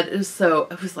to bed. So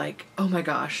I was like, oh my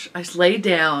gosh. I just laid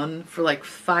down for like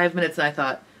 5 minutes and I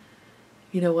thought,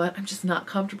 you know what? I'm just not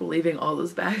comfortable leaving all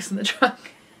those bags in the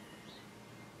truck.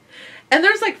 And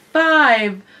there's like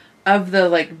 5 of the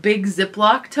like big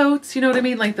Ziploc totes, you know what I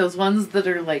mean? Like those ones that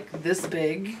are like this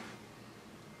big.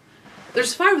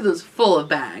 There's 5 of those full of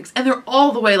bags and they're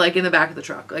all the way like in the back of the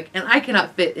truck. Like, and I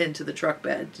cannot fit into the truck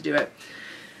bed to do it.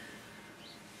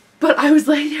 But I was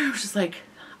laying there, I was just like,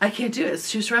 I can't do it. It's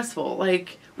too stressful.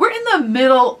 Like, we're in the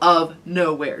middle of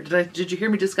nowhere. Did you hear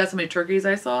me discuss how many turkeys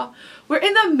I saw? We're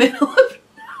in the middle of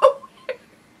nowhere.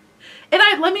 And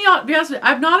let me be honest with you,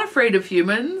 I'm not afraid of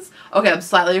humans. Okay, I'm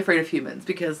slightly afraid of humans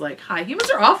because like, hi,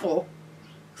 humans are awful.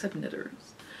 Except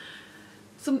knitters.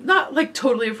 So I'm not like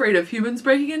totally afraid of humans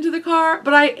breaking into the car,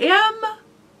 but I am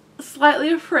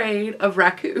slightly afraid of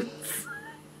raccoons.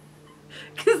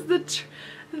 Because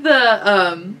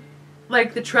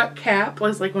like the truck cap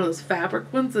was like one of those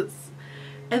fabric ones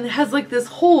and it has like this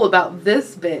hole about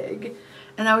this big.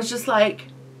 And I was just like,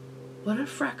 what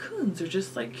if raccoons are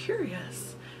just like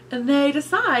curious? And they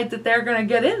decide that they're going to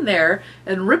get in there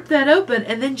and rip that open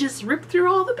and then just rip through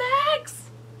all the bags.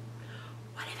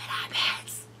 What if it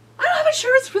happens? I don't have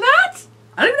insurance for that.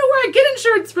 I don't even know where I get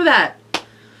insurance for that.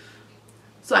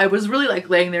 So I was really like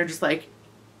laying there just like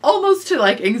almost to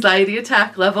like anxiety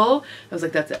attack level. I was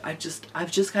like, that's it. I've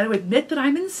just got to admit that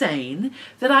I'm insane,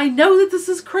 that I know that this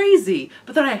is crazy,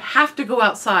 but that I have to go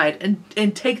outside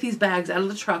and take these bags out of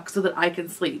the truck so that I can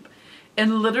sleep.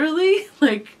 And literally,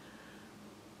 like,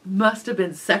 must have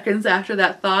been seconds after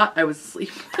that thought, I was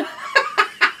asleep.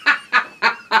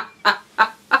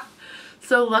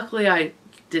 So luckily I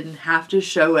didn't have to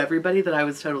show everybody that I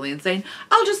was totally insane.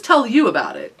 I'll just tell you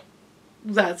about it.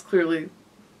 That's clearly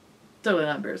totally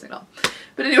not embarrassing at all.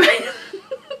 But anyway.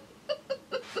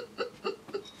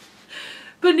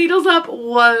 But Needles Up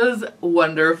was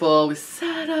wonderful. We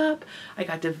set up. I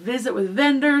got to visit with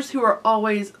vendors who are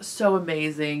always so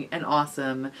amazing and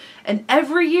awesome. And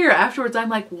every year afterwards, I'm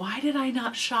like, why did I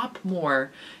not shop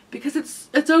more? Because it's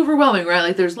overwhelming, right?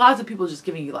 Like there's lots of people just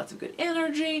giving you lots of good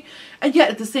energy. And yet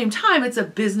at the same time, it's a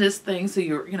business thing. So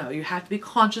you have to be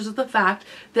conscious of the fact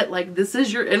that like this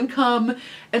is your income.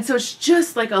 And so it's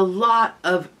just like a lot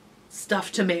of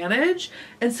stuff to manage.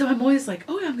 And so I'm always like,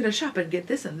 oh, I'm going to shop and get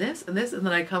this and this and this. And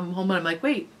then I come home and I'm like,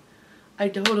 wait, I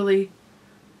totally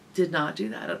did not do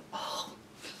that at all.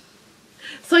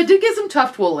 So I did get some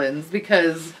tuft woolens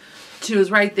because she was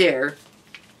right there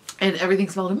and everything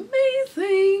smelled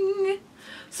amazing.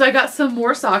 So I got some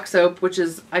more sock soap,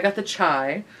 I got the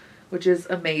chai, which is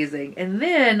amazing. And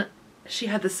then she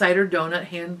had the cider donut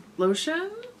hand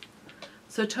lotion.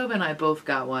 So Tova and I both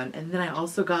got one. And then I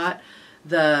also got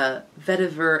the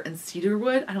vetiver and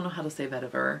cedarwood. I don't know how to say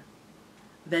vetiver.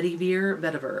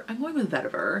 Vetiver. I'm going with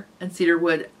vetiver and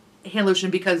cedarwood hand lotion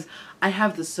because I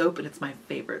have the soap and it's my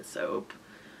favorite soap.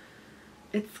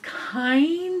 It's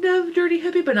kind of dirty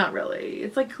hippie, but not really.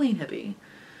 It's like clean hippie.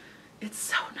 It's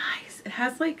so nice. It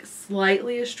has like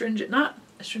slightly astringent, not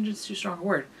astringent's too strong a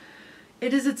word.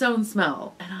 It is its own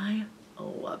smell and I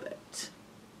love it.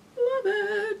 Love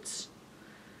it.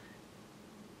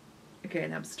 Okay,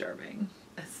 and I'm starving.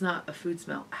 It's not a food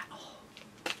smell at all.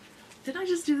 Didn't I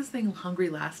just do this thing hungry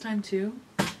last time too?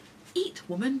 Eat,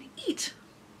 woman, eat.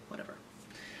 Whatever.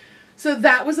 So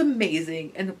that was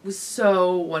amazing and it was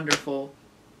so wonderful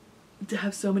to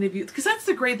have so many views. Because that's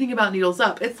the great thing about Needles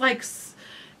Up. It's like,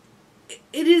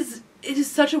 it is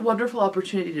such a wonderful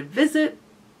opportunity to visit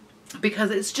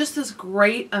because it's just this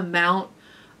great amount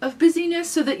of busyness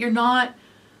so that you're not,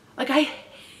 like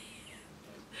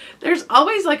there's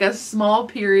always like a small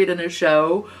period in a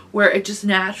show where it just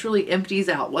naturally empties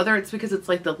out, whether it's because it's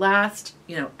like the last,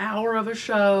 you know, hour of a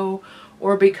show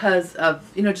or because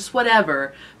of, you know, just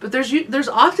whatever. But there's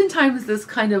oftentimes this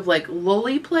kind of like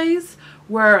lully place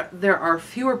where there are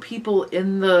fewer people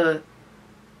in the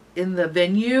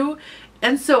venue.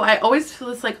 And so I always feel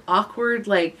this like awkward,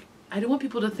 like, I don't want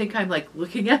people to think I'm like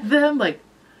looking at them, like,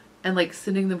 and like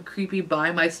sending them creepy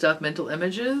by my stuff, mental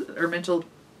images or mental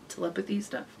telepathy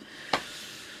stuff.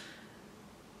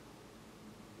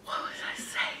 What was I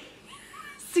saying?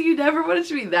 So you never want it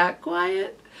to be that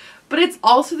quiet. But it's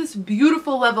also this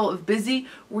beautiful level of busy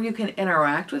where you can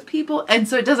interact with people. And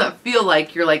so it doesn't feel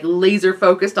like you're like laser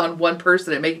focused on one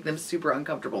person and making them super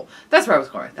uncomfortable. That's where I was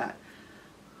going with that.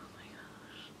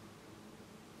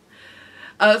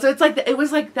 So it's like, it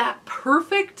was like that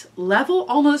perfect level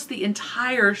almost the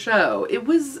entire show. It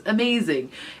was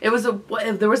amazing. There was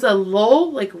a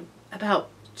lull like about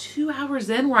 2 hours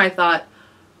in where I thought,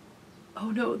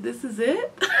 oh no, this is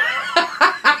it?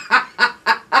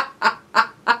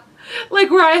 Like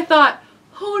where I thought,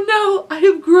 oh no, I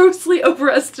have grossly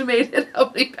overestimated how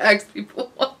many packs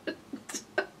people want.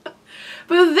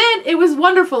 But then it was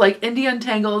wonderful, like Indie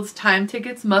Untangled's time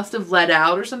tickets must have let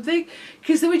out or something,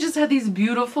 because then we just had these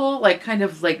beautiful, like kind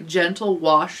of like gentle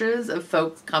washes of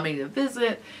folks coming to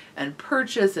visit and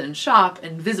purchase and shop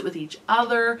and visit with each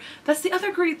other. That's the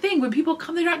other great thing. When people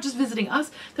come, they're not just visiting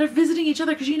us, they're visiting each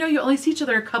other because you know you only see each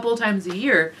other a couple times a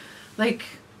year. Like,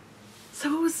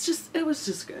 so it was just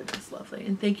good. It was lovely.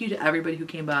 And thank you to everybody who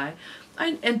came by.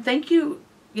 And thank you,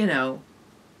 you know,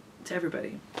 to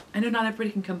everybody. I know not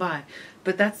everybody can come by,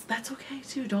 but that's okay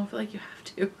too. Don't feel like you have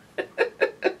to.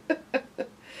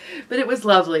 But it was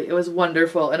lovely. It was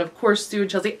wonderful. And of course, Stu and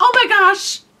Chelsea. Oh my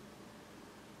gosh!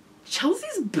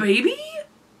 Chelsea's baby?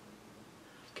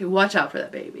 Okay, watch out for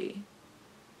that baby.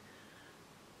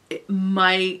 It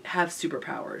might have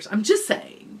superpowers. I'm just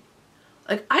saying.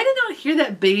 Like, I did not hear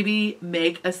that baby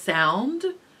make a sound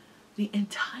the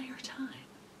entire time.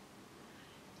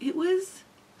 It was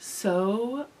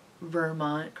so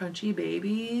Vermont crunchy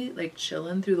baby, like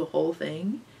chilling through the whole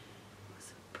thing. It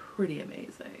was pretty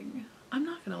amazing. I'm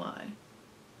not gonna lie.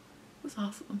 It was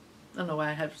awesome. I don't know why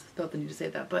I had felt the need to say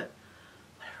that, but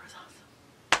whatever, it was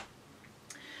awesome.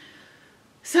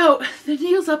 So the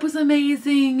Needles Up was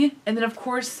amazing. And then of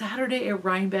course Saturday at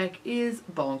Rhinebeck is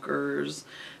bonkers.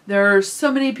 There are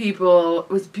so many people. It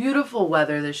was beautiful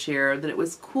weather this year that it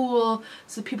was cool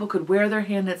so people could wear their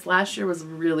hand knits. Last year was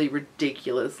really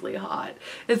ridiculously hot.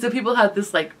 And so people had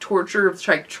this like torture of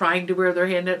trying to wear their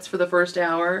hand knits for the first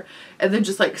hour and then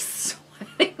just like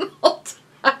sweating the whole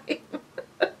time.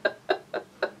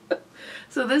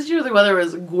 So this year the weather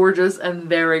was gorgeous and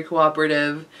very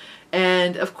cooperative.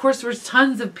 And of course there was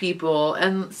tons of people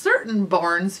and certain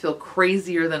barns feel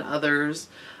crazier than others.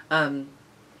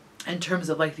 In terms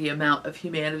of like the amount of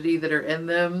humanity that are in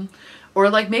them,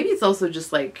 or like maybe it's also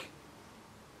just like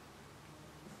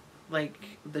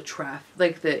the traffic,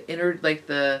 like the inner, like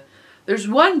the, there's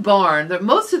one barn that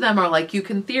most of them are like you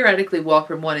can theoretically walk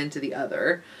from one end to the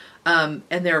other, and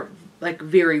they're like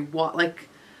like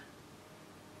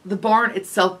the barn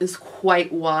itself is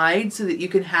quite wide so that you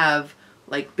can have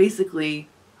like basically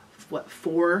what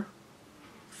four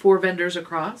vendors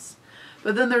across.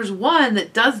 But then there's one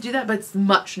that does do that, but it's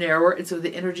much narrower, and so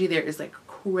the energy there is like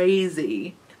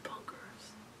crazy and bonkers.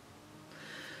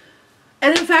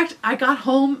 And in fact, I got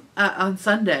home on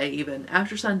Sunday, even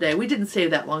after Sunday. We didn't stay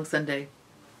that long Sunday.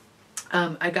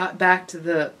 I got back to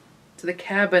the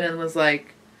cabin and was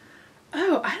like,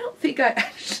 oh, I don't think I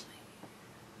actually,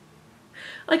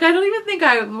 like, I don't even think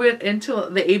I went into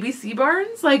the ABC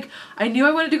barns. Like, I knew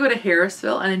I wanted to go to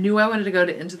Harrisville, and I knew I wanted to go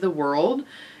to Into the World.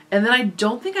 And then I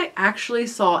don't think I actually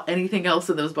saw anything else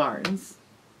in those barns.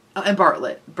 And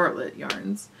Bartlett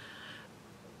yarns.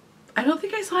 I don't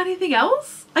think I saw anything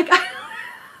else. Like,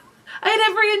 I had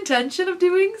every intention of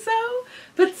doing so,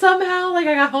 but somehow, like,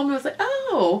 I got home and I was like,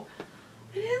 oh,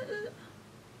 I didn't,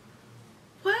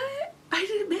 what? I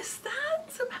didn't miss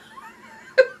that somehow.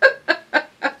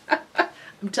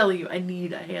 I'm telling you, I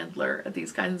need a handler at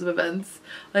these kinds of events.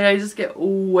 Like, I just get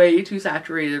way too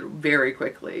saturated very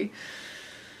quickly.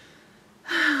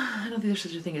 I don't think there's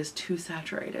such a thing as too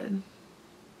saturated.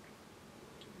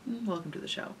 Welcome to the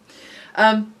show.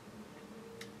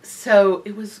 So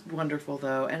it was wonderful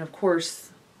though. And of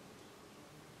course,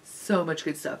 so much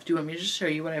good stuff. Do you want me to just show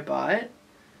you what I bought?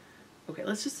 Okay,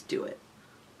 let's just do it.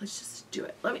 Let's just do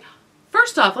it.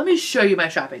 First off, let me show you my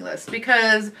shopping list,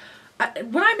 because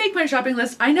when I make my shopping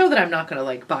list, I know that I'm not going to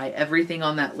like buy everything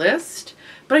on that list,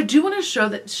 but I do want to show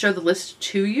the list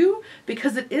to you,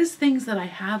 because it is things that I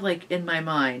have like in my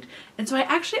mind. And so I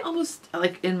actually almost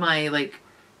like in my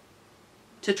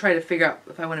to try to figure out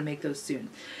if I want to make those soon.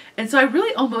 And so I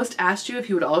really almost asked you if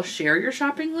you would all share your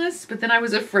shopping list, but then I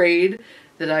was afraid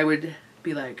that I would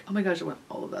be like, oh my gosh, I want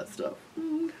all of that stuff.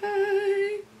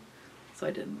 Okay. So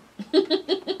I didn't.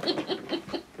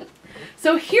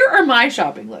 So here are my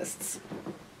shopping lists.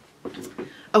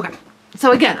 Okay.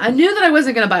 So again, I knew that I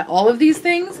wasn't going to buy all of these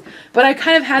things, but I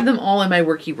kind of had them all in my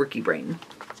worky brain.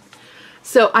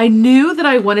 So I knew that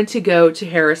I wanted to go to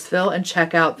Harrisville and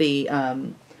check out the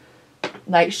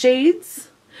nightshades,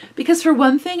 because for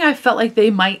one thing, I felt like they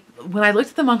might, when I looked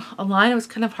at them online, it was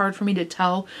kind of hard for me to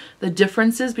tell the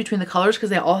differences between the colors, because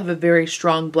they all have a very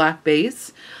strong black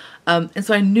base. And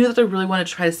so I knew that I really wanted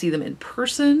to try to see them in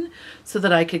person so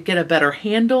that I could get a better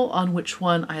handle on which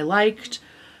one I liked.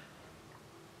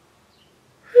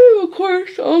 And of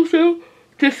course, also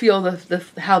to feel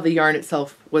how the yarn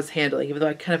itself was handling, even though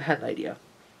I kind of had an idea.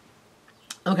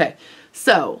 Okay,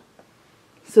 so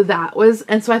that was,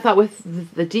 and so I thought with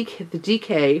the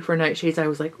DK for nightshades, I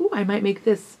was like, ooh, I might make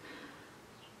this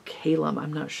Calum,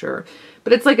 I'm not sure.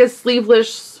 But it's like a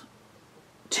sleeveless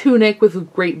tunic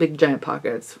with great big giant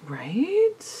pockets,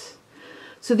 right?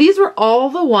 So these were all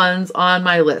the ones on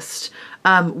my list.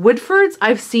 Woodford's,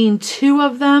 I've seen 2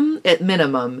 of them at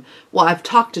minimum. Well, I've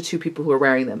talked to 2 people who are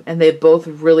wearing them, and they both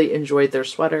really enjoyed their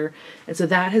sweater. And so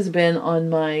that has been on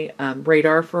my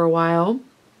radar for a while.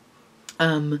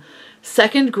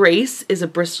 Second Grace is a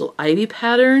Bristol Ivy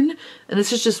pattern, and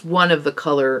this is just one of the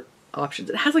color options.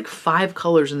 It has like 5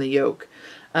 colors in the yoke,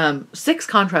 6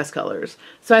 contrast colors.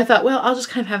 So I thought, well, I'll just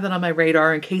kind of have that on my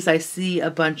radar in case I see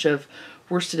a bunch of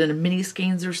worsted and mini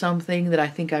skeins or something that I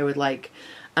think I would like.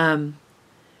 Then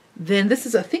this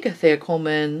is, I think, a Thea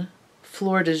Coleman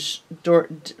Fleur de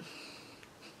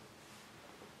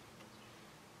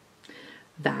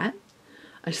that.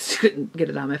 I just couldn't get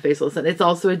it on my face. Listen, it's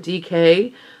also a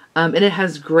DK. And it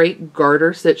has great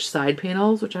garter stitch side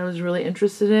panels, which I was really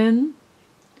interested in.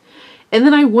 And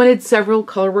then I wanted several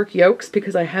colorwork yokes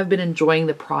because I have been enjoying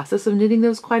the process of knitting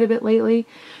those quite a bit lately.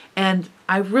 And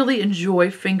I really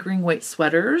enjoy fingering weight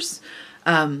sweaters.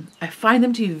 I find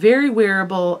them to be very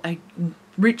wearable. I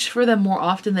reach for them more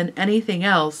often than anything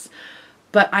else,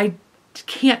 but I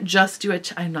can't just do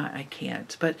it. I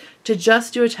can't, but to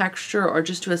just do a texture or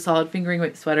just do a solid fingering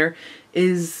weight sweater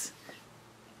is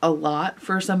a lot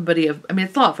for somebody of, I mean,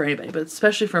 it's a lot for anybody, but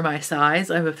especially for my size.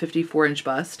 I have a 54-inch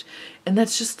bust, and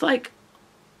that's just like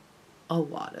a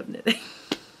lot of knitting.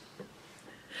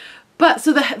 But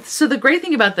so the great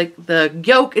thing about the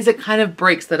yoke is it kind of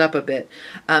breaks that up a bit.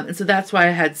 And so that's why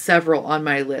I had several on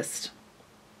my list.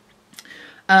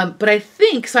 But I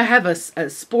think, so I have a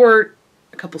sport,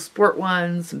 a couple sport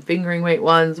ones, some fingering weight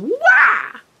ones.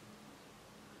 Wah!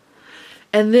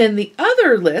 And then the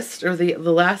other list, or the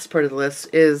last part of the list,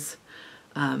 is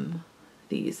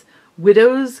these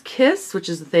Widow's Kiss, which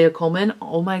is the Thea Coleman.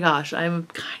 Oh my gosh, I'm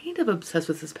kind of obsessed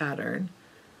with this pattern.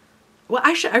 Well,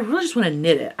 I really just want to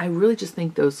knit it. I really just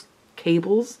think those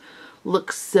cables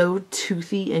look so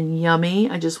toothy and yummy.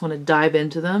 I just want to dive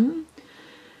into them.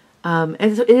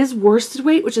 And so it is worsted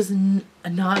weight, which is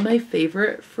not my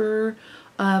favorite for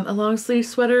a long sleeve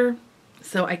sweater.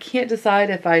 So I can't decide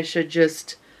if I should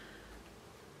just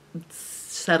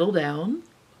settle down,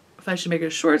 if I should make it a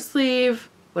short sleeve,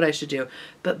 what I should do.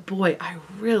 But boy, I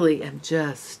really am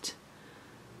just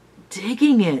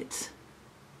digging it.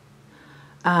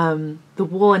 The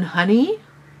Wool and Honey,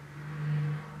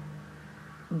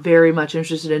 very much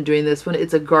interested in doing this one.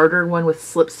 It's a garter one with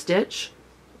slip stitch.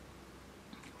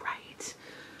 Right.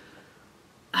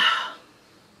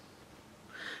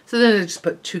 So then I just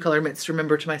put 2 color mitts to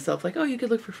remember to myself, like, oh, you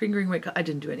could look for fingering weight. I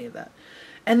didn't do any of that.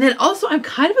 And then also I'm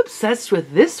kind of obsessed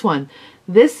with this one.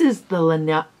 This is the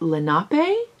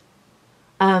Lenape.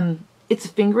 It's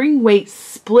fingering weight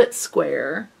split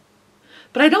square,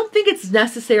 But I don't think it's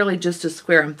necessarily just a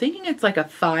square. I'm thinking it's like a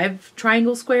 5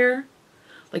 triangle square.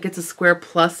 Like it's a square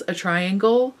plus a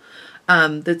triangle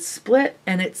that's split.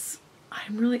 And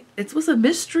it was a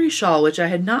mystery shawl, which I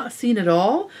had not seen at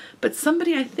all. But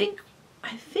somebody, I think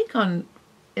on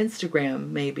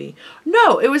Instagram maybe.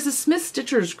 No, it was the Smith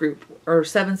Stitchers group, or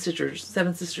Seven Sister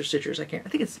Stitchers. I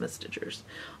think it's Smith Stitchers.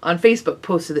 On Facebook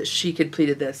posted that she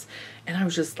completed this. And I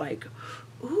was just like,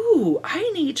 ooh, I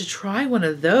need to try one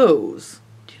of those.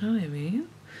 Do you know what I mean?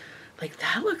 Like,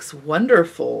 that looks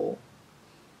wonderful.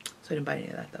 So I didn't buy any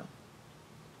of that,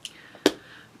 though.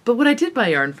 But what I did buy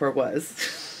yarn for was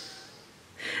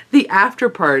the after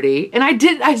party. And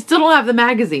I still don't have the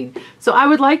magazine. So I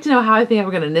would like to know how I think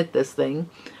I'm going to knit this thing.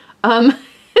 But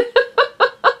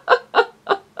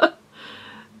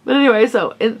anyway,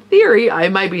 so in theory, I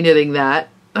might be knitting that.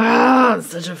 Ah, I'm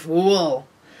such a fool.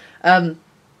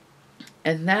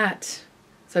 And that,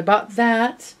 so I bought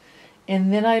that,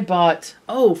 and then I bought,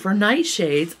 oh, for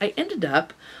nightshades, I ended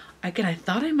up, again, I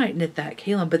thought I might knit that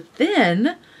Kaylin, but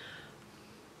then,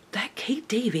 that Kate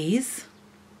Davies,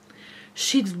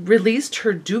 she'd released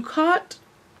her Ducat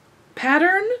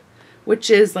pattern,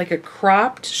 which is like a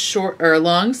cropped short, or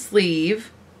long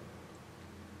sleeve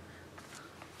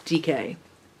DK.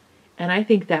 And I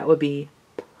think that would be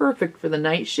perfect for the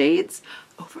nightshades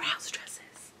over house dresses.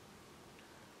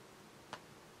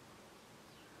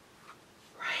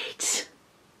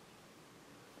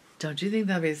 Don't you think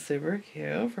that'd be super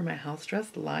cute for my house dress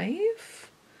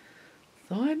life?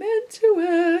 So I'm into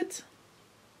it.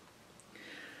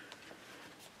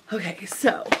 Okay,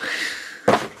 so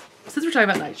since we're talking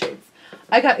about nightshades,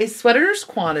 I got a sweater's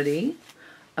quantity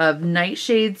of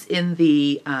nightshades in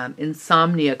the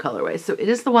Insomnia colorway. So it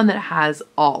is the one that has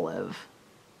olive.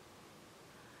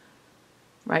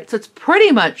 Right? So it's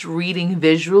pretty much reading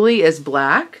visually as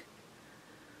black.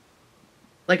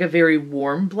 Like a very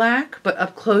warm black, but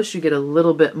up close you get a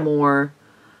little bit more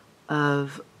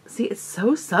of, see, it's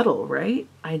so subtle, right?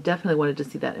 I definitely wanted to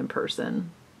see that in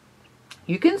person.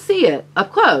 You can see it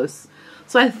up close.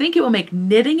 So I think it will make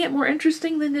knitting it more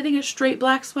interesting than knitting a straight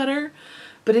black sweater,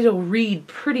 but it'll read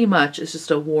pretty much as just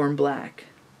a warm black.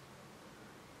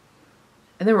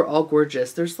 And they were all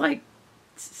gorgeous. There's like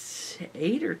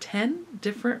 8 or 10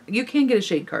 different, you can get a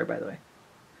shade card, by the way.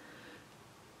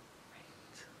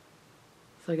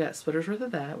 So I got sweaters worth of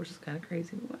that, which is kind of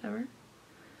crazy, but whatever.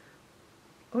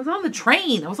 I was on the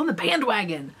train. I was on the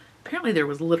bandwagon. Apparently there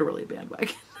was literally a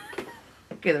bandwagon.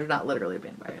 Okay, there's not literally a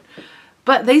bandwagon.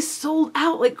 But they sold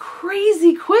out like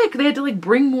crazy quick. They had to like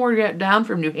bring more down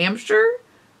from New Hampshire.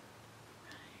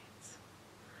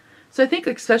 So I think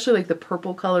especially like the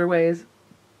purple colorways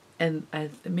and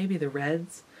maybe the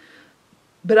reds.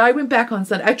 But I went back on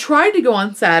Sunday. I tried to go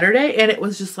on Saturday and it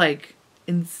was just like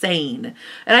insane.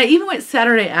 And I even went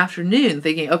Saturday afternoon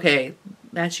thinking, okay,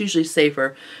 that's usually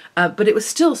safer. But it was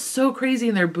still so crazy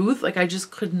in their booth. Like I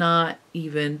just could not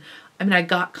even, I mean, I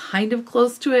got kind of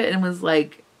close to it and was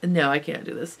like, no, I can't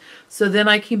do this. So then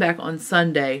I came back on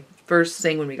Sunday, first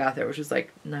thing when we got there, which was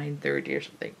like 9:30 or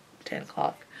something, 10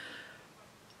 o'clock.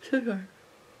 So sorry.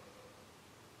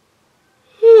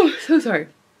 Whew, so sorry.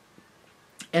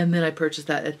 And then I purchased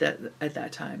that at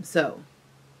that time. So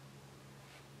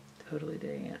totally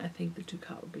digging it. I think the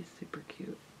Ducat would be super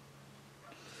cute.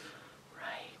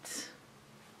 Right.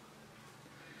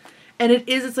 And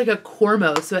it's like a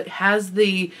Cormo, so it has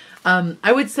the,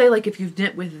 I would say like if you've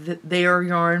knit with their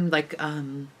yarn, like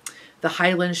the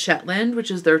Highland Shetland, which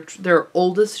is their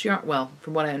oldest yarn, well,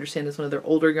 from what I understand is one of their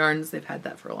older yarns. They've had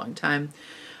that for a long time.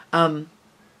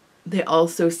 They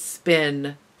also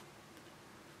spin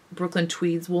Brooklyn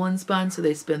Tweed's woolen spun, so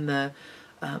they spin the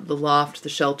loft, the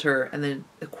shelter, and then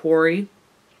the Quarry.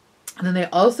 And then they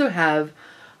also have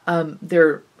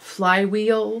their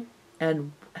flywheel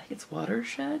and I think it's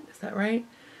watershed. Is that right?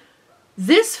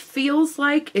 This feels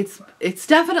like it's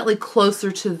definitely closer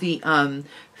to the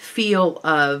feel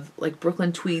of like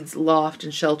Brooklyn Tweed's loft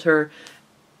and shelter.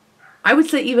 I would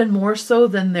say even more so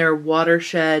than their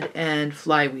watershed and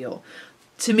flywheel.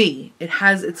 To me,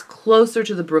 it's closer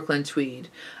to the Brooklyn Tweed,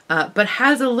 but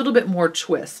has a little bit more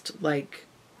twist like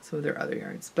some of their other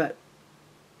yarns, but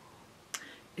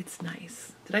it's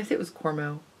nice. Did I say it was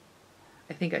Cormo?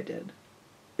 I think I did.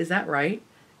 Is that right?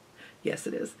 Yes,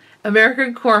 it is.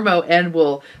 American Cormo and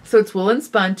wool. So it's woolen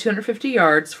spun, 250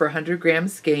 yards for 100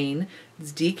 grams skein.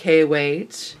 It's DK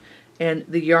weight. And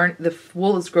the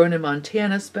wool is grown in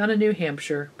Montana, spun in New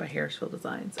Hampshire by Harrisville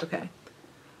Designs. Okay.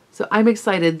 So I'm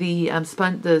excited.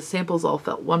 The samples all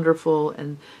felt wonderful,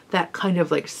 and that kind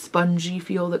of like spongy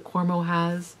feel that Cormo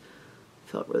has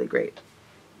felt really great.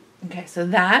 Okay, so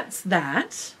that's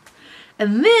that.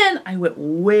 And then I went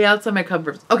way outside my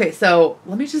comfort zone. Okay, so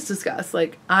let me just discuss.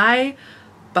 Like, I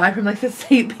buy from like the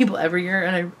same people every year,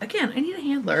 and I need a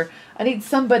handler. I need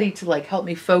somebody to like help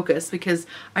me focus, because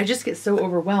I just get so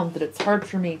overwhelmed that it's hard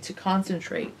for me to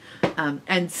concentrate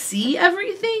and see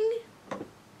everything.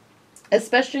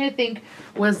 Especially, I think,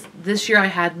 was this year I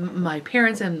had my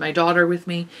parents and my daughter with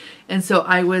me, and so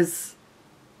I was,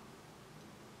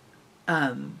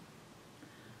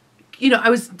 you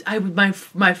know,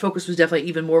 my focus was definitely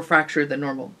even more fractured than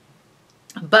normal.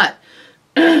 But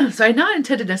so I not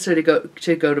intended necessarily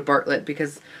to go to Bartlett,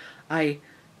 because I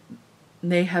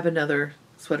may have another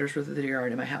sweaters worth of the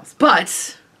yarn in my house.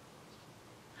 But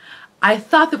I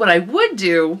thought that what I would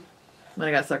do when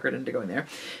I got suckered into going there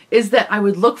is that I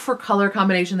would look for color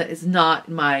combination that is not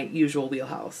my usual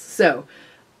wheelhouse. So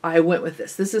I went with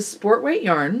this. This is sport weight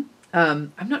yarn.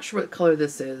 I'm not sure what color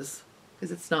this is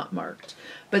because it's not marked,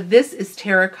 but this is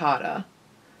terracotta.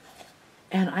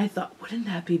 And I thought, wouldn't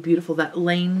that be beautiful? That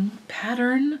lane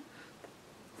pattern.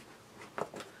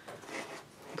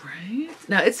 Right?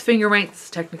 Now it's finger weight. It's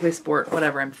technically sport.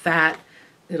 Whatever. I'm fat.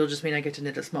 It'll just mean I get to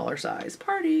knit a smaller size.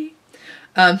 Party.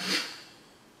 I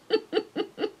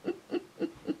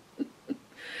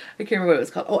can't remember what it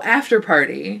was called. Oh, After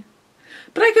Party.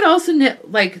 But I could also knit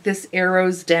like this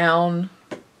arrows down.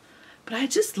 But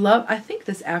I think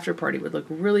this After Party would look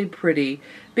really pretty,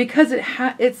 because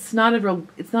it's not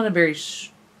a very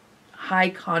high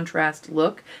contrast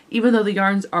look, even though the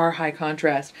yarns are high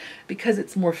contrast, because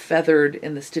it's more feathered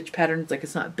in the stitch patterns. Like,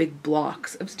 it's not big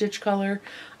blocks of stitch color.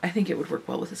 I think it would work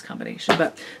well with this combination.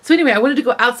 But so anyway, I wanted to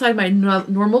go outside my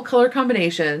normal color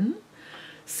combination.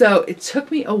 So it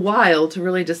took me a while to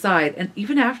really decide. And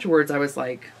even afterwards, I was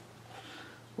like,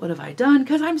 what have I done?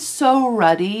 Because I'm so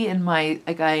ruddy in I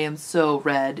am so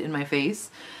red in my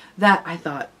face that I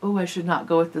thought, oh, I should not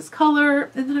go with this color.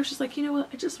 And then I was just like, you know what?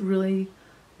 I just really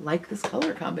like this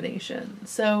color combination.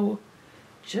 So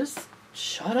just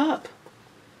shut up.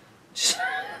 So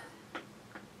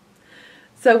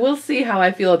we'll see how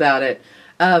I feel about it.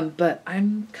 But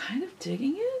I'm kind of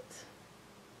digging it.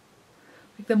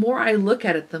 Like, the more I look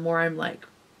at it, the more I'm like,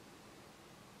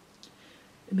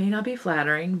 it may not be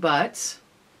flattering, but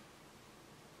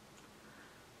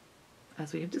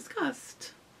as we have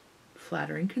discussed,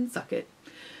 flattering can suck it.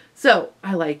 So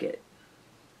I like it.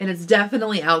 And it's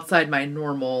definitely outside my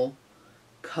normal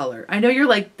color. I know you're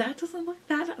like, that doesn't look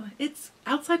that. It's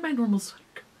outside my normal sweater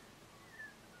color.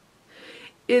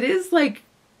 It is like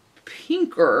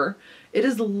pinker. It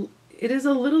is a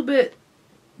little bit,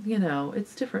 you know,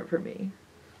 it's different for me.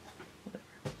 Whatever.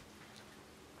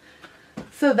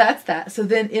 So that's that. So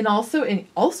then also in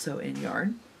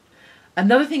yarn,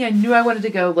 another thing I knew I wanted to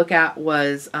go look at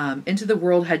was Into the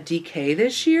World had DK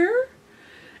this year.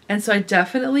 And so I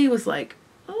definitely was like,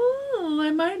 oh,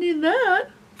 I might need that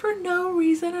for no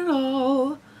reason at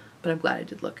all. But I'm glad I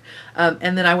did look.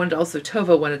 And then I wanted also,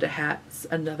 Tova wanted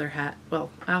another hat.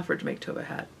 Well, I offered to make Tova a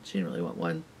hat. She didn't really want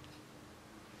one.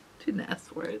 She didn't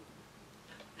ask for it.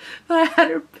 But I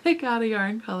had her pick out a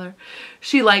yarn color.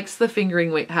 She likes the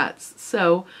fingering weight hats.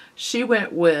 So she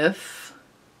went with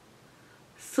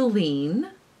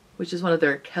Celine, which is one of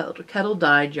their kettle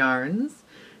dyed yarns,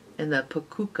 and the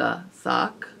Pakuka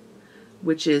sock,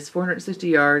 which is 460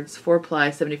 yards, 4-ply,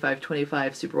 75/25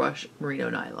 superwash merino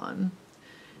nylon.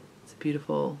 It's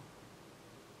beautiful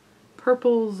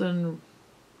purples and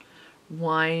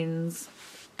wines.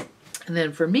 And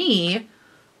then for me,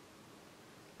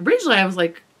 originally I was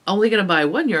like only gonna buy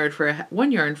one yarn for a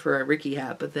Rikke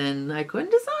hat, but then I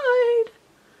couldn't decide.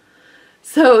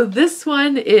 So this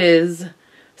one is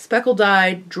speckle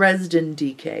dyed Dresden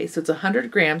DK. So it's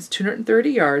 100 grams, 230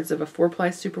 yards of a 4-ply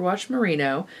superwash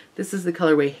merino. This is the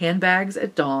colorway Handbags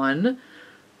at Dawn.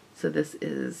 So this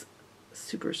is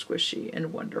super squishy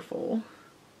and wonderful.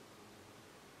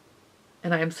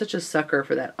 And I am such a sucker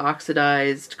for that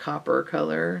oxidized copper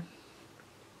color.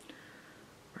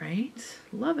 Right?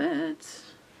 Love it.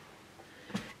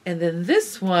 And then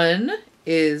this one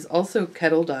is also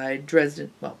kettle dyed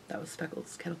Dresden. Well, that was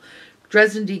Speckle's kettle.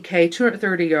 Dresden DK,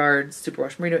 230 yards,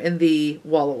 superwash merino in the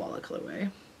Walla Walla colorway.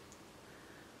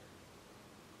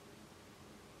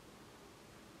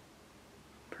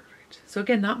 Perfect. So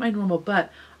again, not my normal,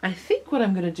 but I think what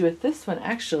I'm going to do with this one,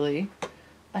 actually,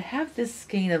 I have this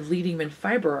skein of Linneman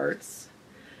Fiber Arts,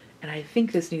 and I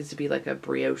think this needs to be like a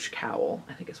brioche cowl.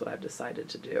 I think is what I've decided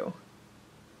to do.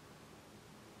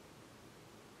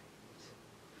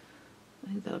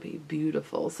 I think that'll be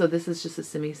beautiful. So this is just a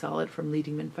semi-solid from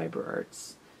Linneman Fiber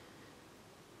Arts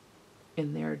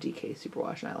in their DK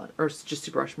Superwash Nylon, or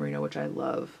just Superwash Merino, which I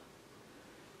love.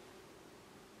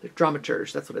 The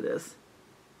Dramaturge, that's what it is.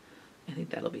 I think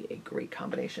that'll be a great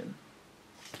combination.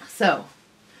 So,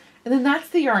 and then that's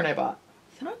the yarn I bought.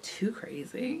 It's not too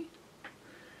crazy.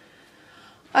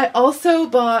 I also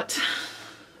bought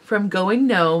from Going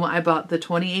Gnome, I bought the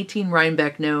 2018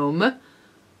 Rhinebeck Gnome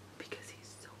because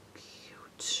he's so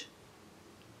cute.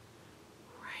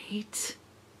 Right?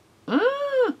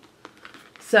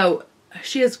 So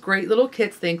she has great little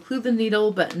kits. They include the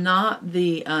needle, but not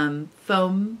the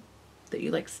foam that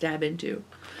you like stab into.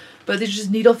 But these are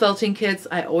just needle felting kits.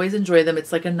 I always enjoy them.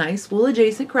 It's like a nice wool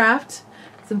adjacent craft.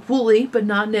 It's woolly, but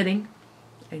not knitting.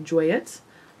 I enjoy it.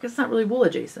 It's not really wool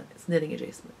adjacent. It's knitting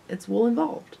adjacent. It's wool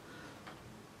involved.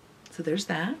 So there's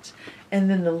that. And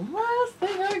then the last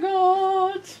thing I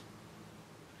got.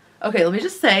 Okay, let me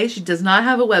just say she does not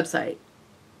have a website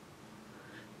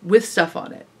with stuff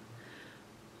on it.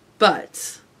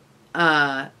 But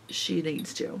she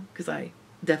needs to, because I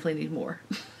definitely need more.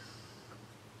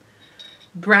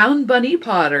 Brown Bunny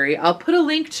Pottery. I'll put a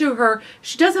link to her.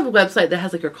 She does have a website that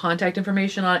has like her contact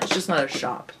information on it. It's just not a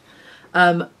shop.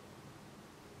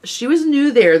 She was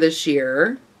new there this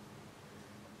year.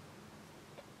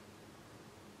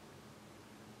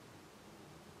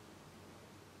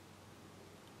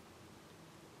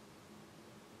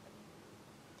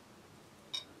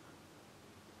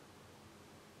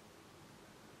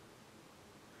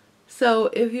 So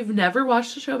if you've never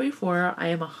watched the show before, I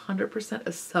am 100%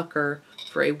 a sucker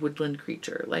for a woodland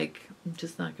creature. Like, I'm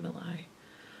just not gonna lie.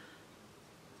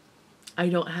 I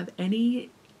don't have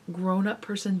any grown-up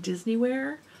person Disney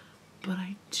wear, but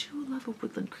I do love a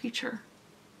woodland creature.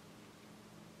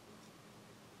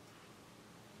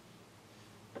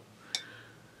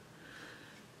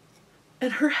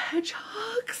 And her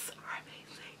hedgehogs are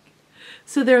amazing.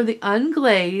 So they're the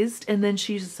unglazed, and then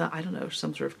she uses, I don't know,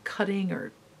 some sort of cutting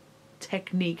or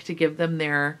technique to give them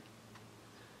their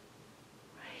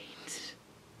right.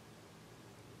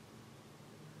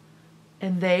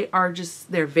 And they are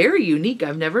just, they're very unique.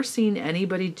 I've never seen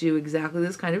anybody do exactly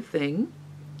this kind of thing.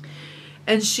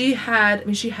 And she had, I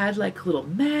mean, she had like little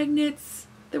magnets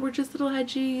that were just little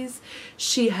hedgies.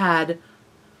 She had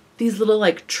these little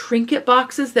like trinket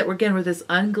boxes that were, again, with this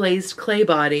unglazed clay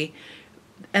body.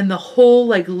 And the whole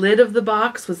like lid of the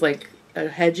box was like a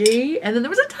hedgie, and then there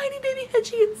was a tiny baby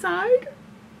hedgie inside.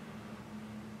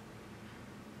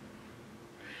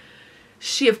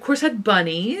 She of course had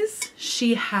bunnies.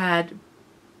 She had,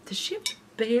 did she have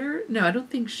bear? No, I don't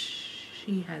think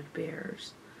she had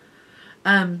bears.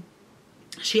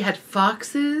 She had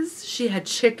foxes, she had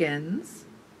chickens,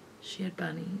 she had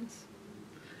bunnies.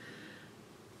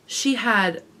 She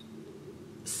had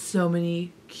so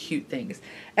many cute things.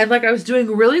 And like I was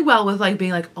doing really well with like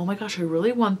being like, oh my gosh, I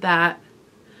really want that.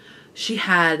 She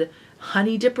had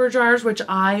honey dipper jars, which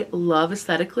I love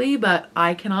aesthetically, but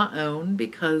I cannot own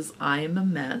because I'm a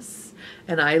mess.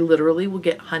 And I literally will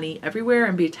get honey everywhere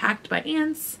and be attacked by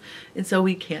ants. And so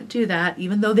we can't do that,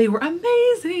 even though they were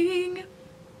amazing. It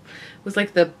was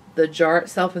like the jar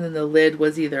itself, and then the lid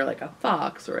was either like a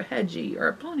fox or a hedgie or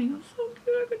a bunny. It was so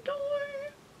cute, I could die.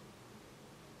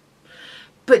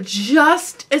 But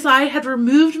just as I had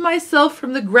removed myself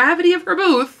from the gravity of her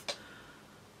booth,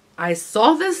 I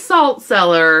saw this salt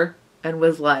cellar and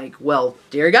was like, well,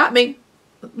 dear got me.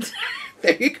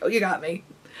 There you go, you got me.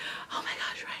 Oh my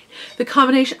gosh, right. The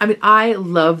combination, I mean, I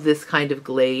love this kind of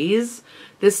glaze.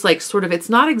 This like sort of, it's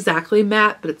not exactly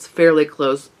matte, but it's fairly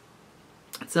close.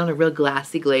 It's not a real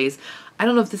glassy glaze. I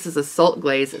don't know if this is a salt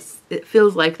glaze. It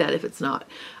feels like that if it's not.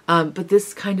 But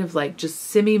this kind of like just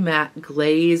semi-matte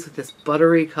glaze with this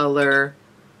buttery color.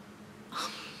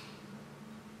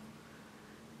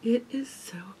 It is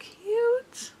so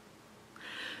cute.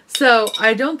 So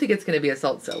I don't think it's going to be a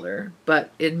salt cellar,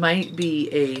 but it might be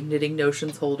a Knitting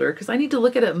Notions holder because I need to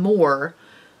look at it more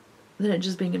than it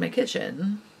just being in my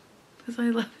kitchen because I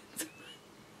love it so much.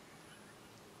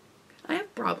 I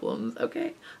have problems,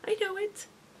 okay? I know it.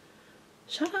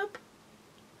 Shut up.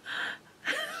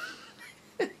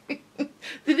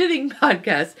 The knitting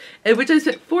podcast, in which I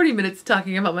spent 40 minutes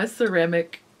talking about my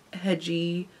ceramic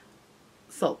hedgy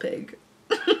salt pig.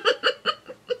 I love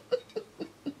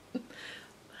it.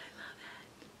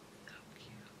 So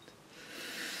cute.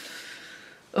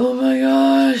 Oh my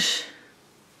gosh.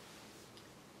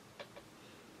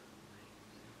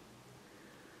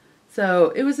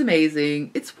 So it was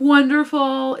amazing. It's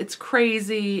wonderful. It's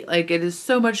crazy. Like, it is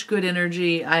so much good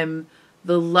energy. I'm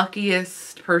the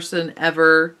luckiest person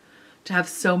ever to have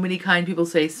so many kind people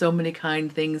say so many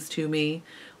kind things to me.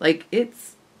 Like,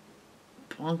 it's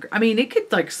bonkers. I mean, it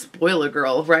could like spoil a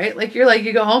girl, right? Like, you're like,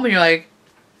 you go home and you're like,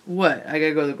 what? I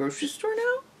gotta go to the grocery store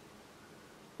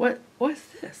now? What's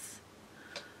this?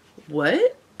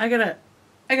 What? I gotta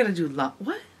do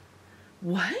what?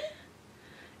 what?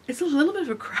 It's a little bit of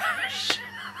a crush.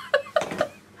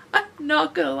 I'm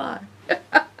not gonna lie.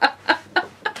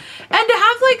 And to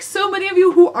have like so many of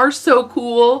you who are so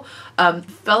cool,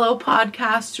 fellow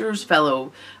podcasters,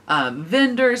 fellow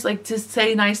vendors, like to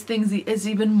say nice things is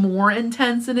even more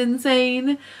intense and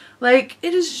insane. Like,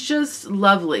 it is just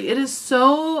lovely. It is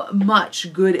so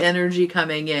much good energy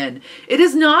coming in. It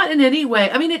is not in any way,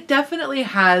 I mean, it definitely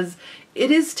has, it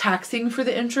is taxing for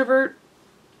the introvert,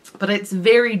 but it's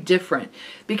very different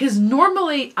because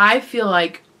normally I feel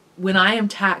like when I am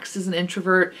taxed as an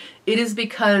introvert, it is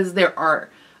because there are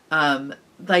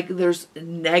like there's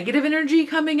negative energy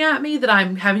coming at me that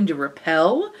I'm having to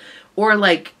repel, or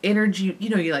like energy, you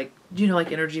know,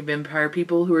 like energy vampire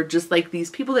people who are just like these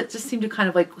people that just seem to kind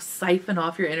of like siphon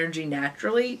off your energy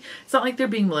naturally. It's not like they're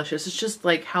being malicious. It's just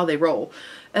like how they roll.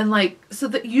 And like, so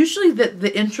that usually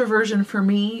the introversion for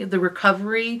me, the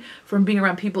recovery from being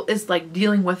around people is like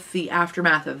dealing with the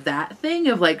aftermath of that thing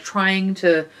of like trying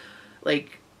to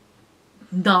like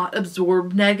not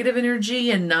absorb negative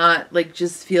energy and not like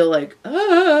just feel like,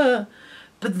 ah.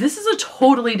 But this is a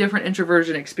totally different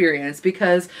introversion experience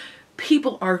because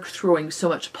people are throwing so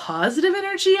much positive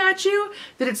energy at you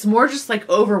that it's more just like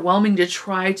overwhelming to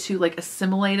try to like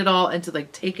assimilate it all and to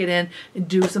like take it in and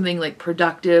do something like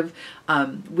productive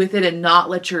with it and not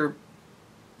let your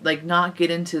like not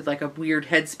get into like a weird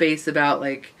headspace about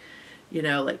like, you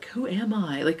know, like, who am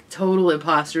I? Like total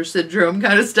imposter syndrome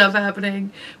kind of stuff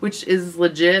happening, which is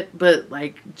legit, but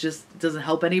like just doesn't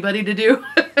help anybody to do.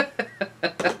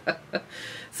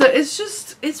 So it's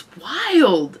just, it's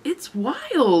wild. It's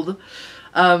wild.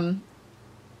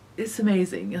 It's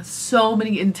amazing. So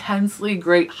many intensely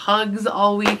great hugs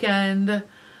all weekend.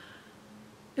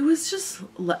 It was just,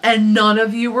 and none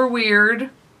of you were weird.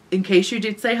 In case you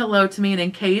did say hello to me, and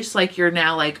in case like you're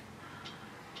now like,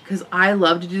 because I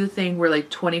love to do the thing where like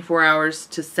 24 hours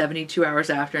to 72 hours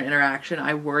after an interaction,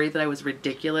 I worry that I was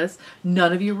ridiculous.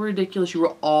 None of you were ridiculous. You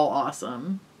were all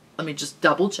awesome. Let me just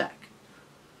double check.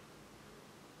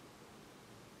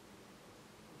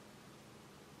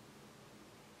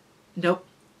 Nope.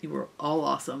 You were all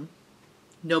awesome.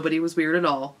 Nobody was weird at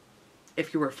all.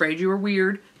 If you were afraid you were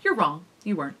weird, you're wrong.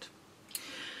 You weren't.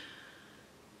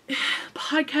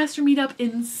 Podcaster meetup,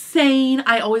 insane.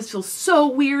 I always feel so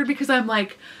weird because I'm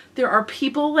like, there are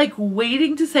people like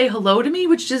waiting to say hello to me,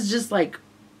 which is just like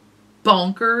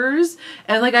bonkers.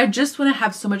 And like, I just want to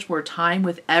have so much more time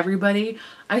with everybody.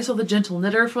 I saw the Gentle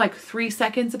Knitter for like 3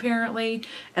 seconds apparently.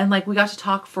 And like, we got to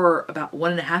talk for about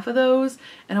 1.5 of those.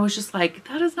 And I was just like,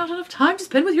 that is not enough time to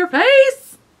spend with your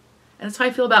face. And that's how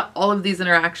I feel about all of these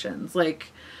interactions.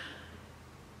 Like,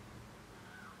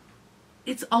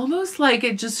 it's almost like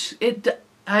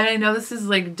I know this is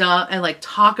like dumb and like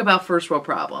talk about first world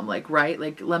problem, like, right?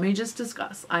 Like, let me just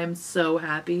discuss. I'm so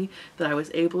happy that I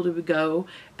was able to go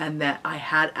and that I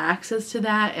had access to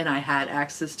that and I had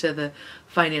access to the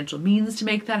financial means to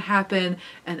make that happen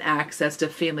and access to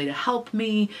family to help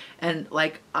me. And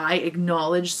like, I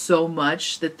acknowledge so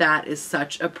much that that is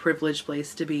such a privileged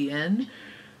place to be in.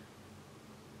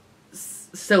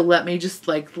 So let me just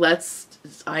like,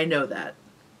 I know that.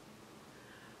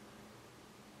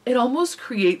 It almost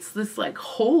creates this like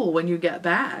hole when you get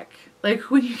back. Like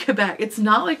when you get back, it's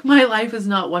not like my life is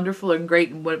not wonderful and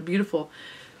great and what beautiful,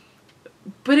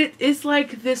 but it is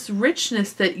like this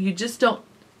richness that you just don't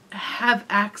have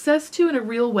access to in a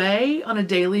real way on a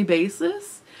daily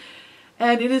basis.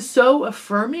 And it is so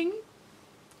affirming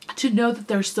to know that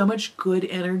there's so much good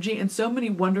energy and so many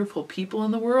wonderful people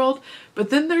in the world. But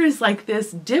then there is like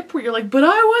this dip where you're like, but I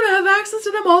want to have access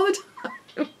to them all the time.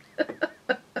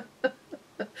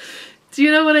 Do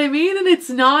you know what I mean? And it's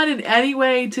not in any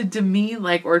way to demean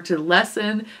like or to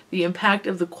lessen the impact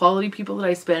of the quality people that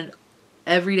I spend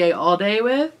every day, all day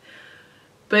with.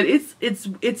 But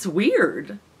it's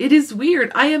weird. It is weird.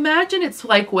 I imagine it's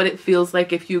like what it feels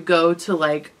like if you go to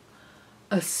like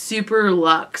a super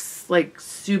luxe, like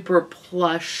super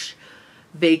plush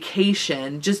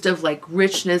vacation just of like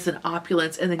richness and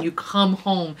opulence, and then you come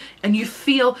home and you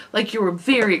feel like you were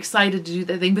very excited to do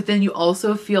that thing, but then you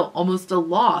also feel almost a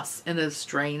loss in a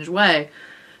strange way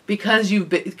because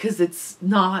it's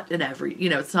not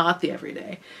it's not the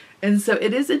everyday. And so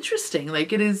it is interesting,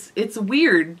 like it's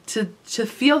weird to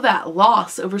feel that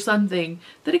loss over something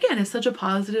that again is such a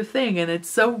positive thing, and it's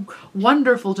so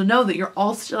wonderful to know that you're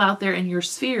all still out there in your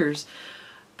spheres.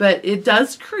 But it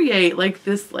does create like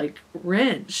this like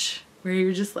wrench where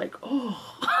you're just like, oh.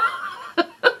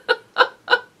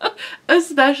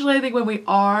 Especially I think when we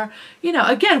are,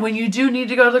 again, when you do need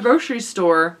to go to the grocery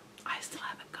store, I still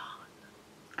haven't gone.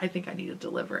 I think I need a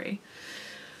delivery.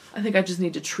 I think I just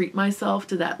need to treat myself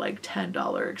to that like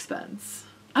 $10 expense.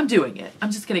 I'm doing it.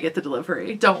 I'm just going to get the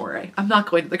delivery. Don't worry. I'm not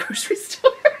going to the grocery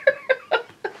store.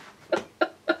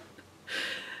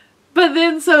 But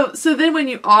then, so then when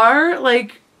you are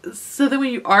like, so then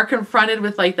when you are confronted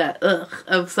with like that ugh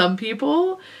of some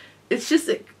people, it's just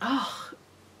like, oh,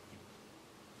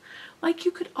 like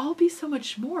you could all be so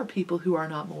much more people who are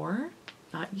not more.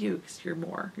 Not you, because you're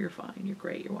more. You're fine. You're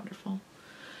great. You're wonderful.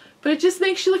 But it just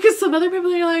makes you look at some other people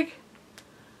and you're like,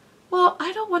 well,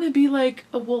 I don't want to be like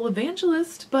a wool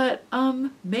evangelist, but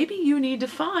maybe you need to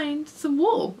find some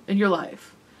wool in your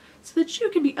life so that you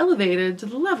can be elevated to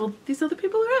the level that these other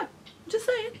people are at. I'm just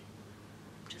saying.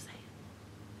 Just saying.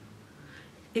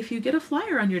 If you get a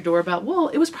flyer on your door about wool,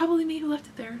 it was probably me who left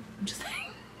it there. I'm just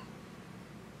saying.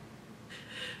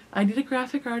 I need a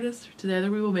graphic artist. Together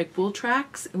we will make wool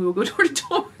tracks and we will go door to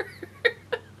door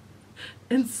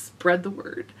and spread the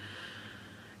word.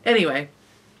 Anyway,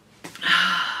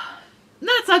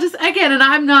 that's not just, again, and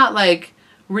I'm not like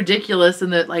ridiculous in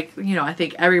that, like, you know, I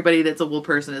think everybody that's a wool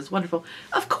person is wonderful.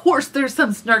 Of course there's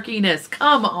some snarkiness.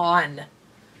 Come on.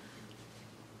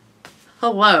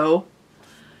 Hello.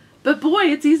 But boy,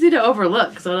 it's easy to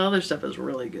overlook because that other stuff is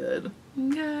really good.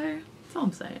 Okay. That's all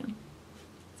I'm saying.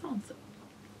 That's all I'm saying.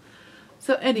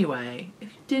 So anyway, if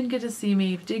you didn't get to see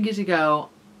me, if you didn't get to go,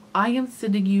 I am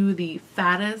sending you the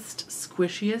fattest,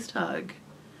 squishiest hug.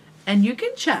 And you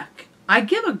can check. I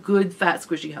give a good fat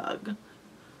squishy hug.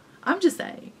 I'm just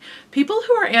saying. People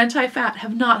who are anti-fat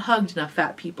have not hugged enough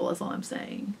fat people, is all I'm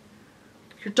saying.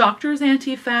 Your doctor is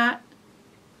anti-fat.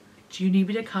 Do you need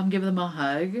me to come give them a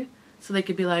hug? So they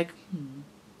could be like,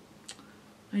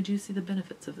 I do see the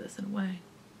benefits of this in a way.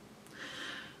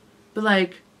 But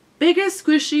like, biggest,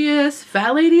 squishiest,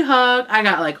 fat lady hug. I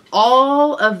got like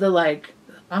all of the like,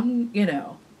 I'm, you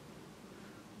know,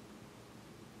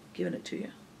 giving it to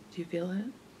you. Do you feel it?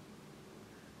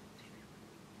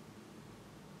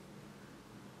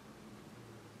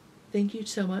 Thank you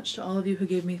so much to all of you who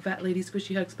gave me fat lady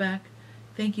squishy hugs back.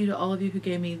 Thank you to all of you who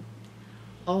gave me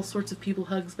all sorts of people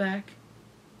hugs back.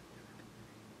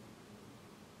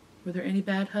 Were there any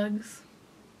bad hugs?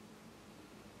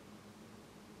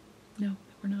 No,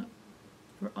 they were not.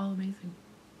 They were all amazing.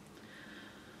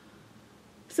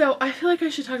 So I feel like I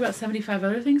should talk about 75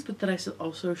 other things, but that I should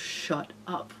also shut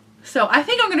up. So I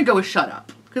think I'm going to go with shut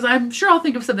up, because I'm sure I'll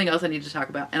think of something else I need to talk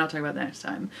about, and I'll talk about that next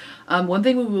time. One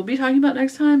thing we will be talking about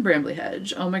next time, Brambly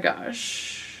Hedge. Oh my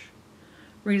gosh.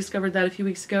 Rediscovered that a few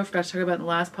weeks ago. Forgot to talk about it in the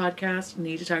last podcast.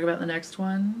 Need to talk about the next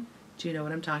one. Do you know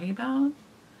what I'm talking about?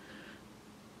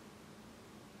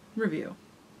 Review.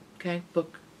 Okay,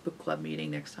 book club meeting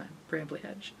next time. Brambly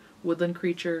Hedge. Woodland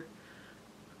creature.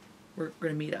 We're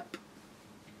going to meet up.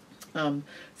 So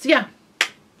yeah,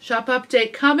 shop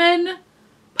update coming.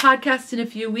 Podcast in a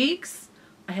few weeks.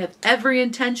 I have every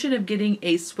intention of getting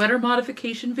a sweater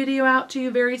modification video out to you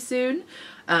very soon.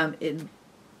 As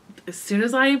soon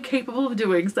as I am capable of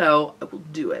doing so, I will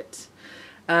do it.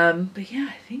 But yeah,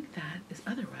 I think that is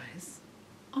otherwise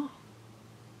all.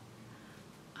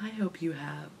 I hope you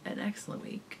have an excellent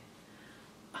week.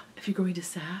 If you're going to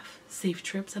SAF, safe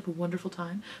trips, have a wonderful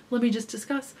time. Let me just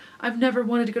discuss. I've never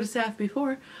wanted to go to SAF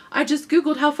before. I just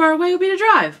Googled how far away it would be to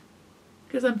drive,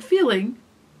 because I'm feeling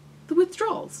the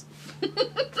withdrawals.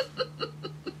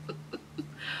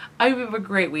 I hope you have a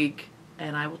great week,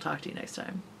 and I will talk to you next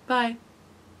time. Bye.